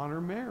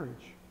 Honor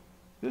marriage.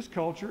 This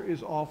culture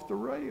is off the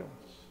rails.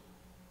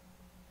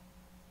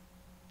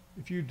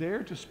 If you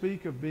dare to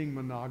speak of being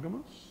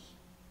monogamous,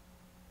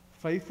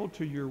 faithful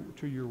to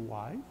your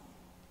wife,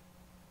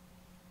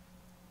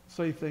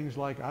 say things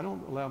like, I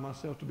don't allow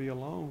myself to be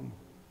alone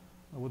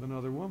with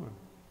another woman.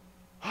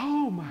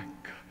 Oh my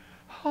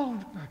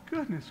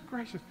goodness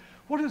gracious.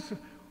 What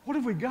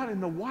have we got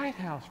in the White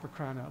House, for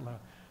crying out loud?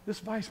 This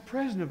vice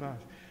president of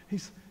ours,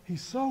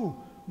 he's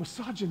so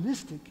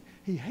misogynistic.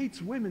 He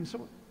hates women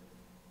so.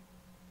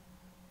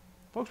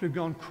 Folks, we've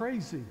gone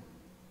crazy.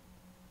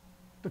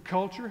 The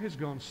culture has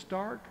gone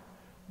stark,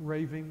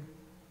 raving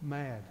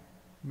mad.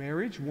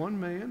 Marriage, one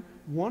man,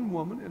 one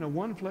woman, in a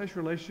one-flesh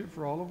relationship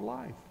for all of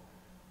life.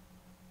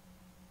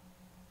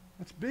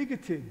 That's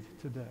bigoted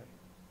today.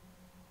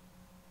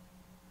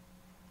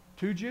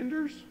 2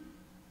 genders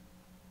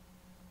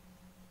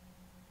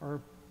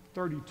or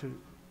 32.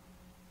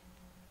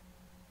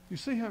 You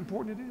see how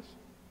important it is?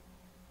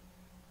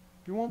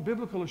 If you want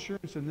biblical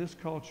assurance in this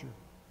culture,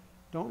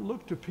 don't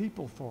look to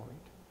people for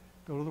it.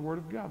 Go to the Word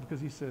of God, because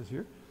he says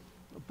here,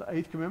 the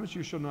 8th commandment,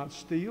 you shall not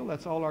steal.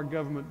 That's all our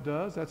government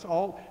does. That's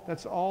all,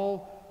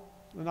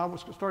 and I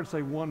was starting to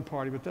say one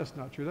party, but that's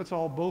not true. That's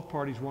all both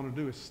parties want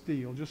to do is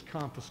steal, just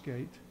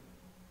confiscate.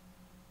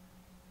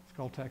 It's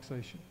called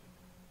taxation.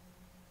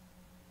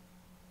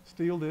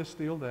 Steal this,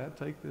 steal that,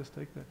 take this,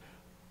 take that.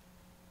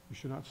 You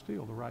should not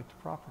steal, the right to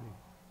property.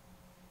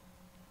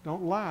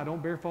 Don't lie,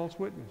 don't bear false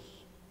witness.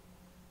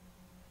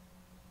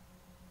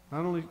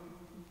 Not only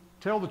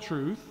tell the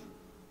truth,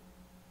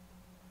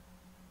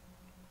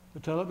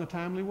 but tell it in a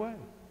timely way.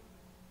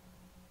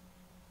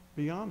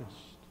 Be honest.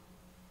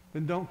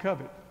 Then don't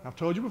covet. I've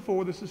told you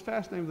before, this is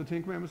fascinating with the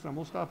 10 Commandments, and I'm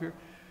going to stop here.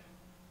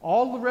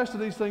 All the rest of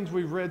these things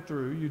we've read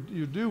through,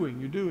 you're doing,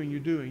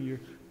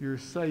 you're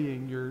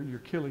saying, you're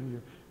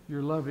killing,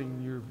 you're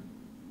loving, you're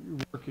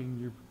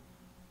working,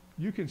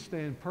 you can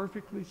stand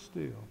perfectly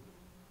still,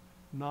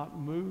 not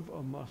move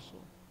a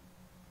muscle,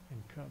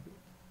 and covet.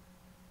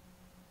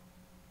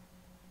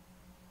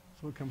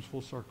 So it comes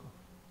full circle.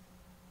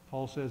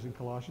 Paul says in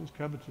Colossians,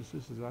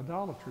 covetousness is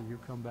idolatry. You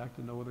come back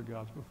to no other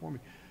gods before me.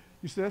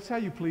 You see, that's how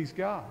you please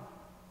God.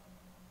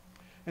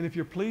 And if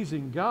you're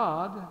pleasing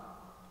God,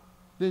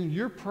 then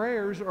your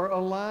prayers are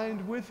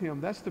aligned with him.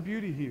 That's the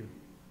beauty here.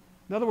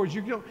 In other words,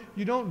 you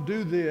don't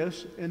do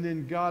this and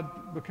then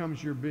God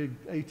becomes your big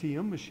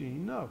ATM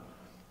machine. No.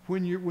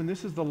 When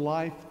this is the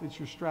life that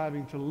you're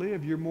striving to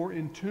live, you're more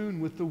in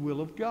tune with the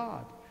will of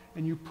God.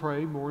 And you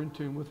pray more in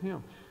tune with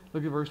him.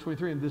 Look at verse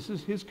 23. And this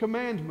is his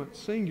commandment,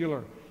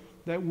 singular,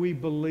 that we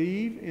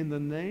believe in the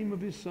name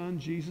of his Son,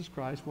 Jesus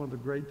Christ, one of the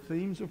great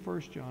themes of 1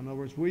 John. In other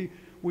words, we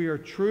are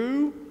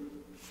true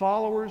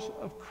followers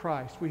of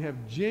Christ. We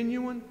have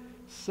genuine,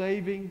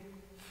 saving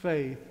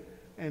faith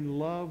and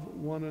love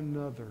one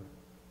another.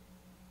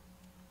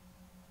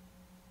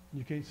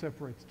 You can't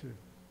separate the two.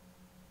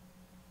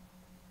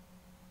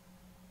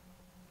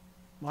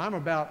 Well, I'm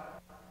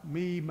about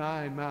me,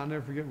 mine. I'll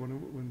never forget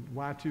when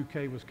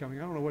Y2K was coming.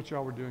 I don't know what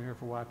y'all were doing here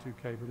for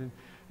Y2K, but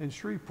in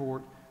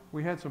Shreveport,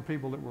 we had some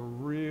people that were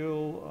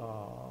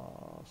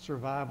real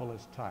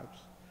survivalist types.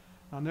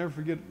 I'll never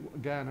forget a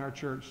guy in our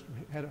church,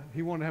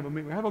 he wanted to have a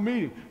meeting. Have a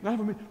meeting.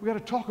 We got to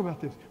talk about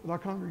this with our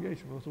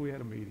congregation. Well, so we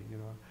had a meeting,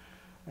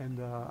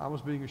 And I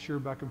was being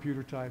assured by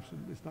computer types,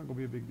 it's not going to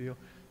be a big deal.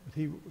 But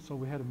so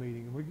we had a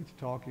meeting, and we get to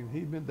talking.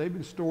 They've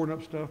been storing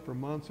up stuff for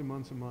months and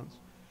months and months.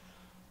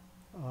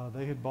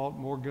 They had bought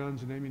more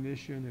guns and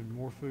ammunition and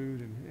more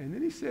food. And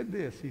then he said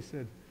this. He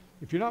said,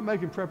 if you're not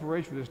making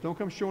preparation for this, don't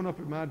come showing up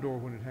at my door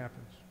when it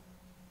happens.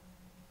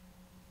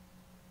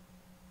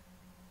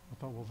 I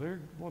thought,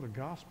 the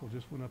gospel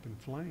just went up in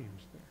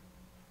flames there.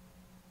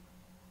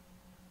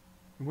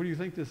 And what do you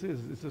think this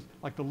is? Is this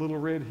like the little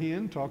red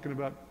hen talking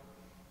about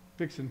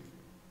fixing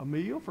a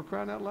meal, for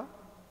crying out loud?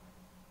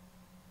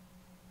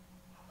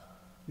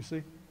 You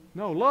see?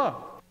 No,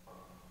 love.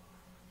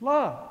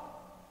 Love.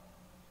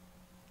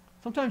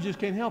 Sometimes you just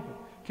can't help it.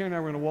 Karen and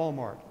I were in a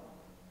Walmart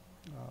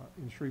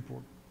in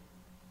Shreveport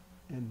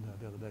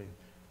the other day.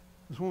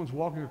 This woman's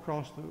walking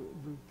across the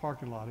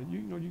parking lot, and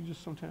you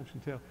just sometimes can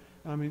tell.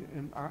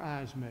 And our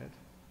eyes met,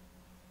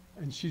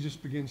 and she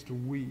just begins to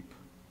weep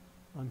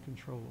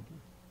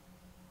uncontrollably.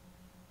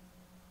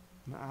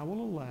 Now, I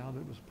will allow that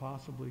it was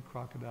possibly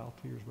crocodile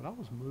tears, but I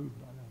was moved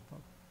by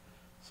that.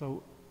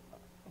 So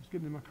I was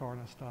getting in my car,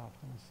 and I stopped,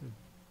 and I said,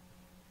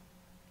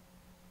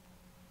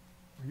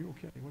 "Are you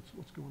okay?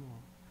 What's going on?"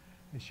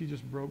 And she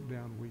just broke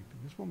down weeping.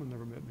 This woman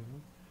never met me.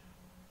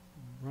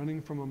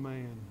 Running from a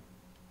man.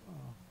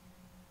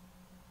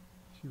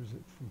 She was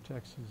from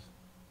Texas.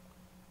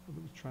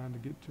 That was trying to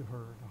get to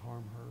her, to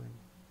harm her. And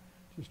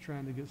was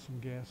trying to get some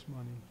gas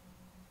money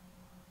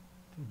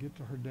to get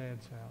to her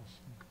dad's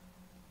house.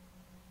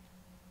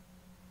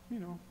 You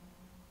know,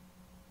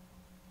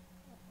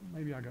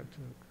 maybe I got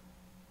took.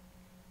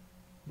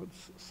 But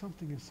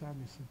something inside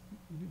me said,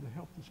 you need to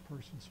help this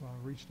person. So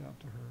I reached out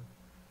to her,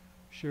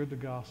 shared the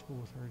gospel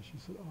with her, and she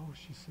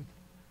said,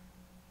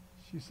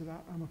 she said,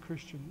 I'm a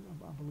Christian.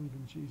 I believe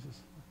in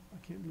Jesus. I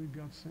can't believe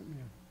God sent me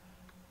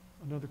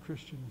another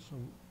Christian. So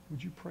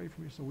would you pray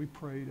for me? So we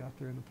prayed out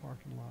there in the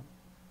parking lot.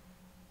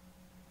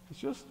 It's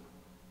just,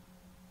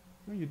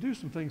 you do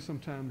some things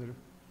sometime that you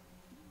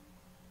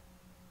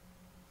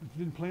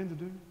didn't plan to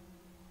do.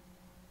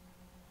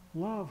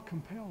 Love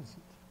compels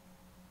it.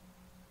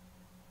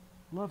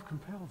 Love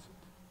compels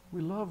it.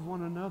 We love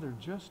one another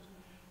just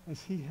as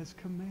he has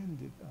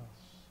commanded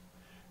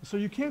us. So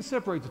you can't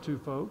separate the two,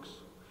 folks.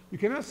 You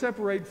cannot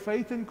separate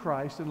faith in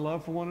Christ and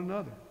love for one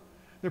another.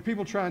 There are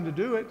people trying to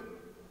do it.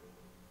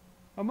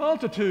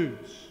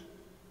 Multitudes.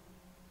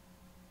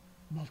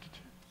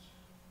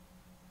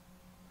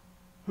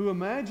 Who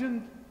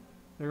imagine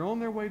they're on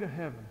their way to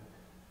heaven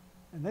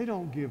and they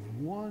don't give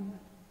one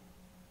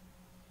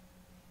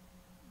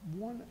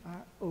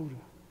iota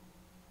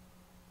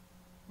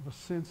of a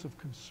sense of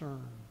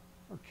concern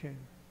or care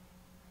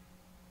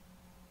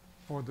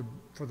for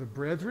the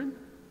brethren.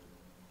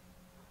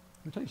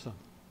 Let me tell you something.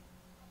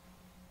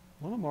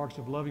 One of the marks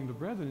of loving the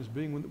brethren is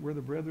being where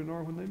the brethren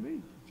are when they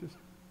meet. Just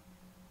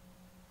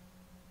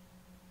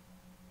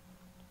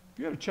if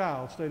you had a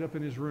child stayed up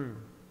in his room,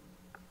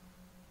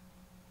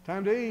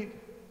 time to eat.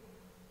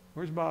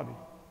 Where's Bobby?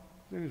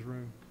 He's in his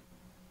room.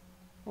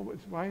 Oh,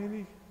 why ain't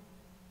he?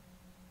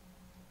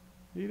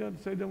 He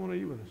doesn't say he doesn't want to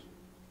eat with us.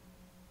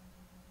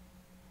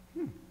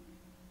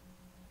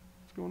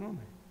 What's going on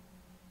there?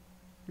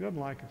 He doesn't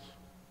like us.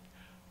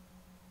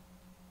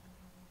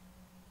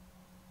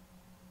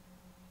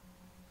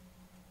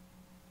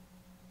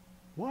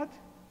 What?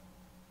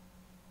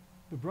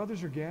 The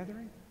brothers are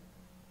gathering?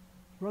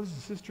 Brothers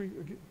and sisters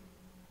are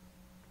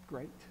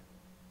great.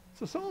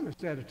 It's a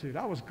psalmist's attitude.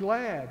 I was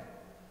glad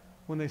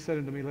when they said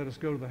unto me, let us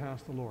go to the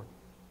house of the Lord.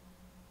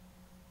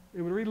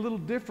 It would read a little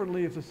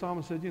differently if the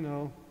psalmist said,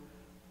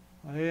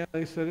 yeah,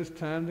 they said it's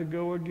time to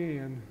go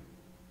again.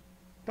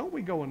 Don't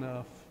we go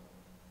enough?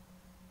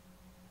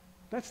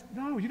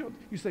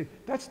 You say,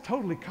 that's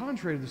totally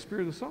contrary to the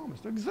spirit of the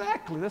psalmist.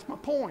 Exactly, that's my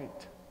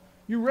point.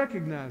 You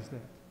recognize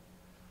that.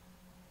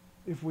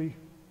 If we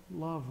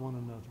love one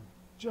another,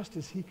 just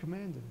as he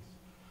commanded us.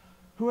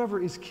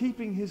 Whoever is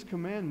keeping his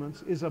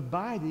commandments is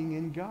abiding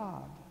in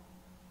God.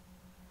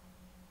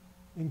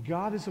 And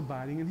God is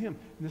abiding in him.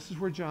 And this is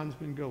where John's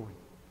been going.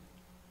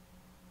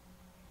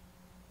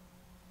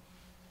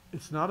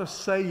 It's not a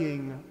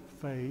saying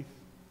faith,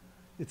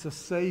 it's a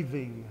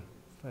saving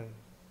faith.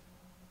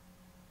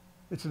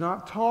 It's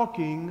not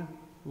talking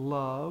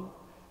love,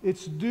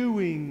 it's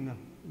doing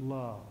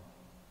love.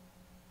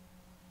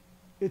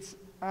 It's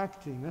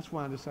acting. That's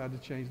why I decided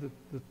to change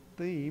the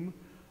theme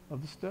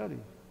of the study.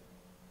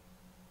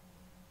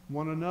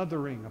 One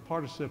anothering, a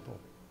participle,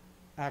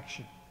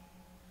 action.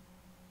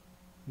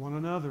 One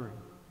anothering.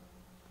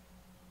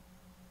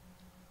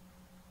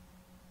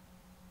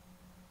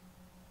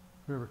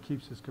 Whoever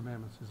keeps his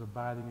commandments is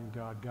abiding in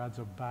God. God's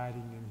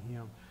abiding in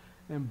him.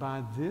 And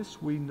by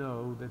this we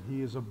know that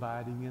he is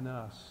abiding in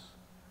us,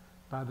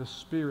 by the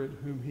Spirit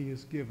whom he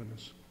has given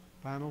us.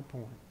 Final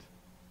point.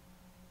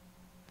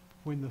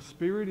 When the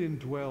Spirit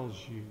indwells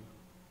you,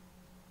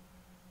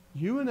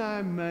 you and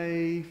I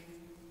may,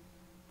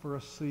 for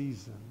a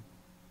season,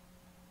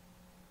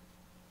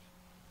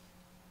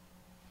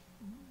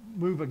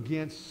 move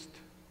against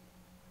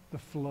the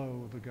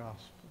flow of the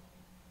gospel.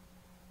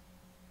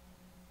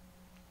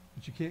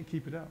 But you can't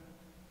keep it up.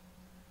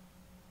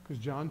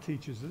 Because John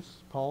teaches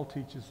us, Paul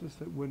teaches us,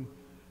 that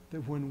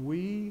when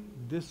we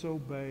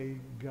disobey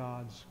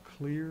God's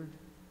clear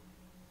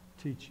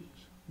teachings,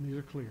 and these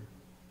are clear,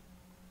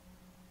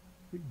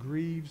 it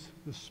grieves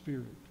the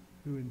Spirit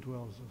who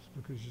indwells us.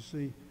 Because you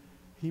see,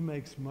 he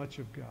makes much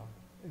of God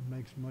and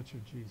makes much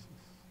of Jesus.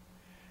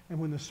 And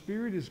when the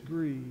Spirit is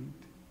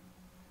grieved,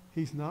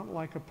 he's not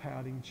like a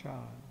pouting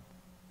child.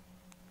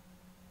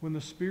 When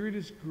the Spirit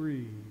is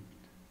grieved,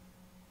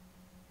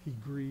 he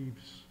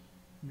grieves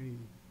me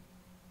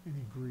and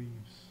he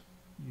grieves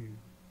you.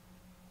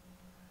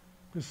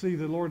 Because see,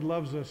 the Lord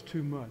loves us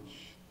too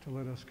much to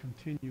let us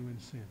continue in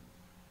sin.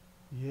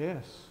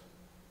 Yes,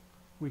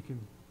 we can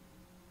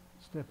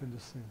step into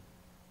sin.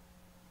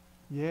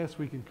 Yes,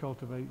 we can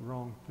cultivate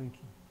wrong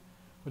thinking.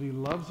 But he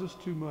loves us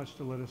too much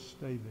to let us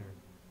stay there.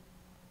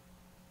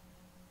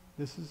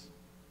 This is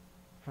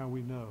how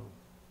we know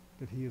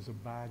that he is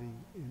abiding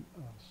in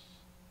us.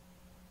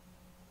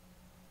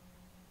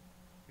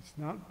 It's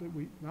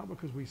not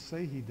because we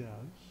say he does,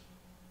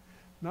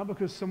 not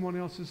because someone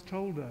else has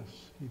told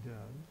us he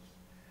does.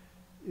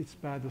 It's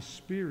by the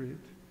Spirit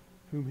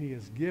whom he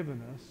has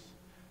given us,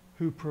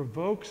 who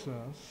provokes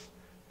us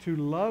to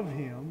love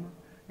him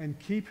and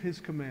keep his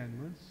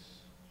commandments.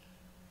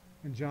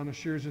 And John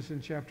assures us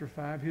in chapter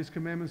 5, his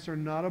commandments are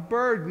not a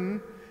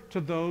burden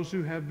to those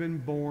who have been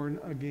born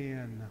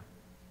again.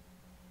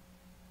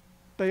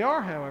 They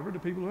are, however, to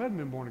people who hadn't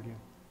been born again.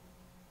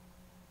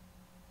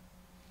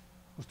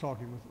 I was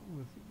talking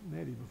with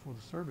Nettie before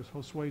the service.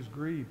 Josue's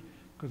grieved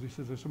because he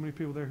says there's so many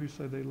people there who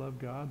say they love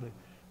God.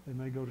 They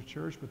may go to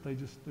church, but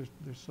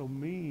they're so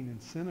mean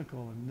and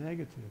cynical and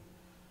negative.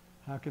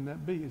 How can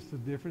that be? It's the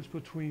difference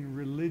between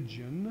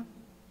religion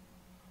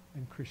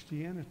and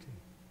Christianity.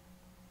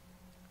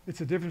 It's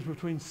the difference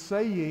between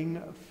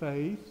saying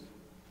faith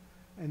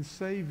and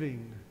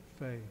saving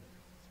faith.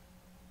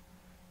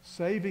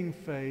 Saving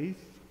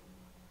faith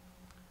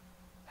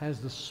has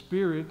the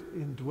Spirit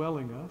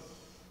indwelling us,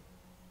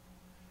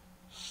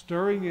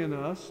 stirring in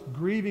us,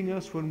 grieving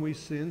us when we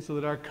sin, so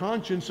that our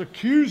conscience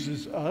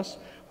accuses us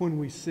when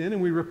we sin,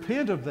 and we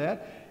repent of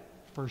that.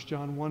 1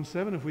 John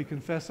 1:7, if we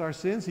confess our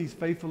sins, He's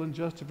faithful and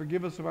just to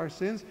forgive us of our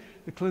sins,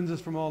 to cleanse us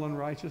from all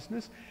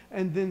unrighteousness.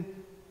 And then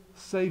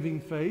saving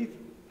faith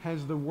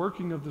has the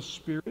working of the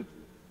Spirit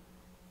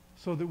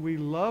so that we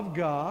love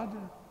God,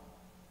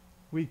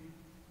 we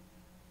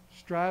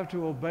strive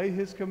to obey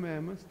His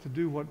commandments, to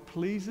do what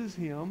pleases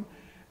Him,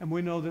 and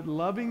we know that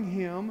loving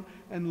Him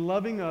and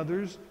loving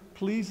others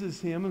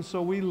pleases Him, and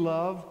so we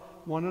love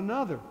one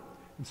another.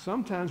 And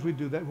sometimes we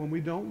do that when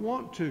we don't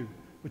want to.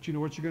 But you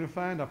know what you're going to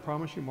find? I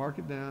promise you, mark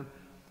it down.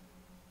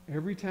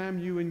 Every time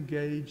you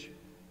engage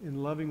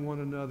in loving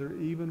one another,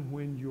 even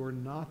when you're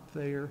not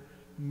there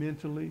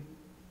mentally,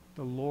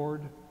 the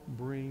Lord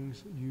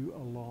brings you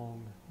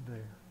along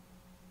there.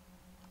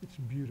 It's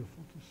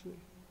beautiful to see.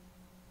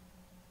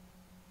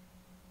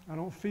 I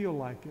don't feel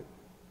like it.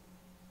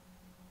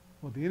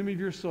 Well, the enemy of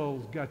your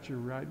soul's got you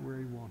right where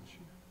he wants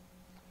you.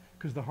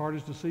 Because the heart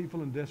is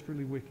deceitful and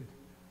desperately wicked.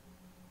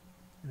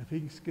 And if he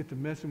can get to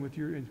messing with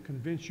you and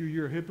convince you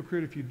you're a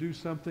hypocrite if you do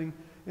something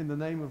in the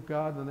name of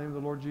God, in the name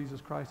of the Lord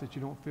Jesus Christ, that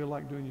you don't feel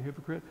like doing, you're a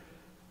hypocrite,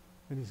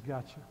 then he's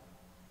got you.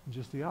 And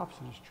just the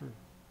opposite is true.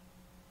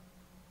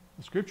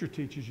 The Scripture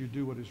teaches you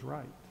do what is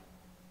right,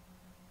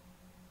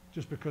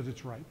 just because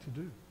it's right to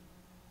do.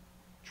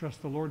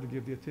 Trust the Lord to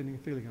give the attending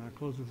feeling. And I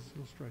close with this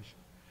illustration.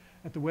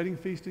 At the wedding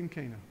feast in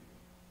Cana,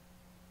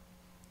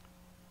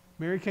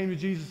 Mary came to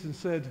Jesus and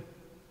said,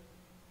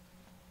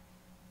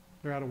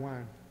 they're out of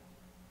wine.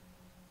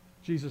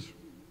 Jesus,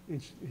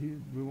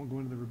 we won't go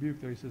into the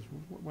rebuke there. He says,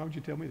 why would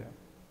you tell me that?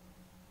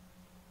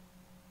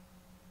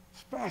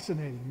 It's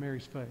fascinating,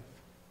 Mary's faith.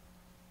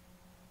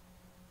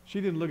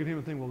 She didn't look at him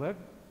and think, well,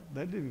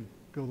 that didn't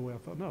go the way I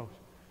thought. No.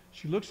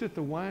 She looks at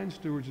the wine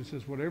stewards and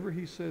says, whatever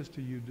he says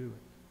to you, do it.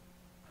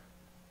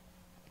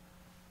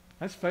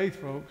 That's faith,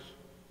 folks.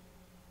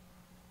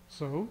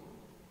 So,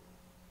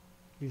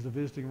 he's a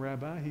visiting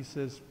rabbi. He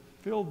says,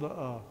 fill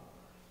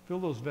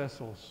those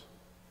vessels,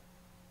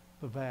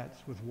 the vats,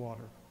 with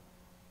water.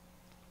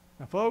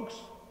 Now, folks,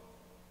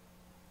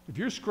 if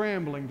you're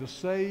scrambling to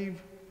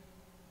save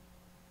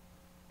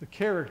the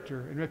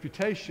character and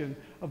reputation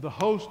of the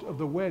host of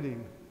the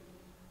wedding,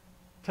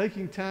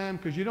 taking time,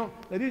 because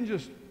they didn't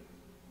just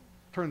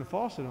turn the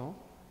faucet on.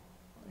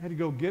 They had to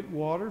go get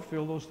water,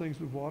 fill those things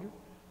with water.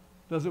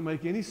 Doesn't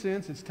make any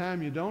sense. It's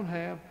time you don't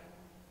have.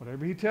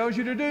 Whatever he tells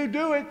you to do,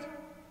 do it.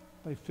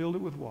 They filled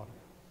it with water.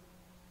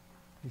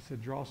 He said,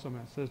 draw some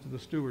out. Says to the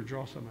steward,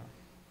 draw some out.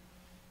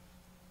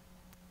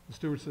 The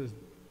steward says,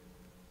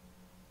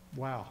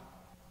 wow.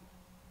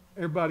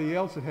 Everybody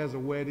else that has a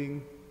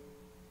wedding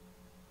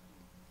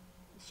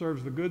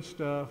serves the good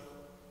stuff,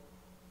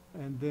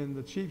 and then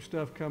the cheap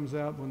stuff comes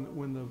out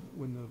when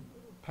the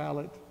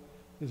palate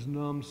is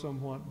numbed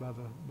somewhat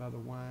by the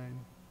wine.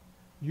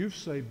 You've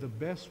saved the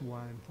best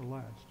wine for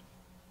last.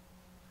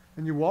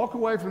 And you walk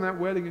away from that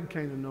wedding in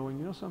Cana knowing,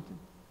 you know something?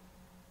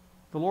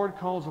 The Lord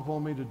calls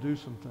upon me to do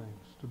some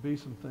things, to be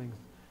some things.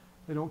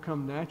 They don't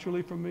come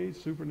naturally from me,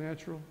 it's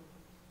supernatural.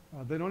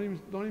 They don't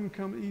even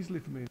come easily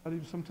for me,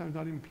 sometimes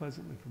not even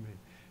pleasantly for me.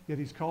 Yet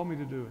he's called me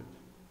to do it.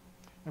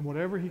 And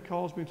whatever he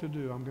calls me to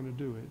do, I'm going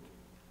to do it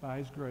by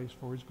his grace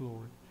for his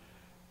glory.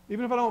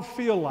 Even if I don't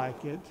feel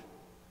like it,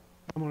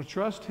 I'm going to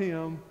trust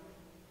him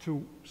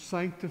to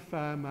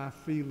sanctify my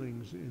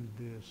feelings in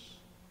this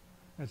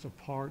as a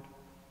part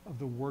of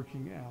the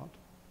working out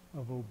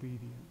of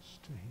obedience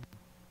to him.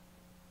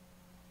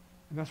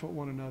 And that's what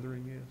one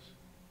anothering is.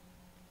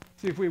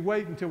 See, if we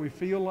wait until we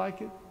feel like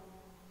it,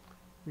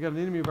 we got an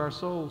enemy of our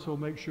souls who'll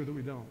make sure that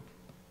we don't.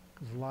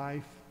 Because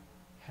life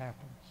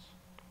happens.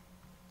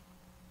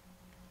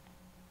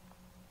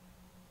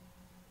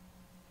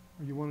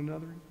 Are you one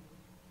anothering?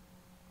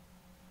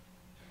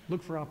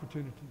 Look for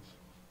opportunities.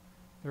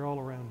 They're all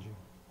around you.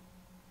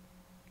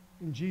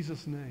 In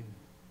Jesus' name,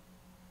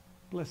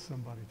 bless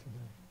somebody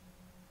today.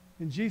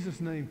 In Jesus'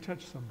 name,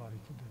 touch somebody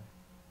today.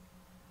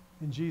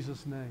 In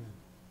Jesus' name,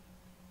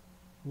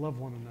 love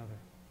one another.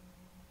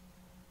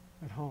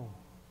 At home,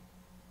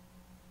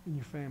 in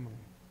your family,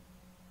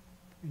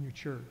 in your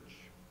church,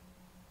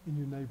 in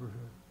your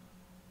neighborhood.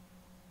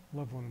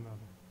 Love one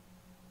another.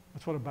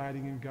 That's what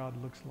abiding in God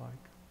looks like.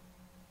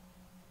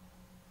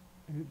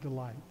 And it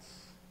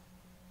delights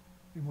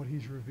in what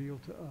he's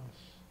revealed to us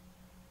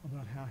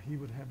about how he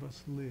would have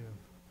us live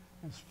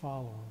as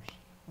followers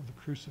of the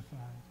crucified,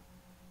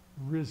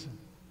 risen,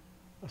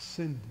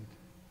 ascended,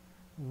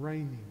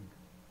 reigning,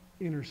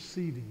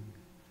 interceding,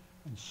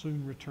 and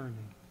soon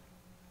returning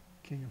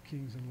King of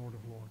kings and Lord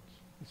of lords.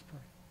 Let's pray.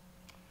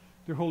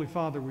 Dear Holy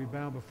Father, we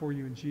bow before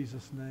you in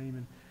Jesus' name.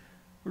 And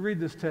we read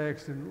this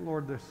text, and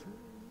Lord,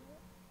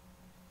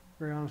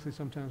 very honestly,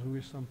 sometimes we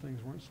wish some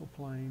things weren't so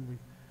plain. We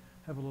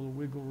have a little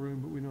wiggle room,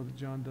 but we know that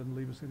John doesn't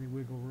leave us any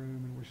wiggle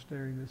room, and we're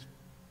staring this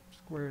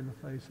square in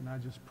the face. And I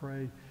just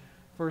pray,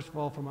 first of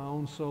all, for my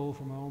own soul,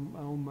 for my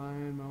own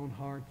mind, my own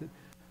heart,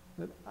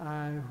 that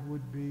I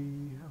would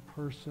be a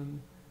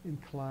person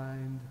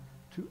inclined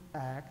to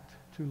act,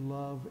 to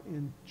love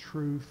in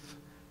truth,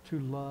 to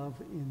love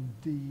in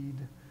deed,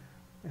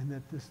 and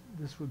that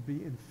this would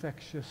be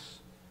infectious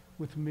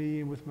with me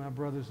and with my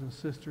brothers and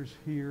sisters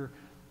here,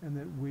 and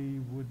that we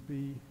would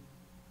be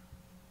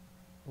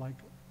like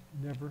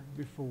never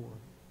before,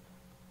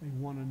 a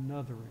one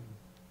anothering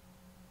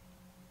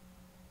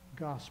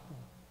gospel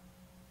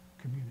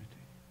community.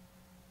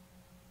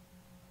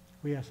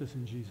 We ask this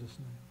in Jesus'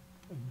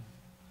 name. Amen.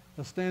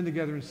 Let's stand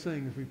together and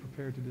sing as we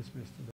prepare to dismiss today.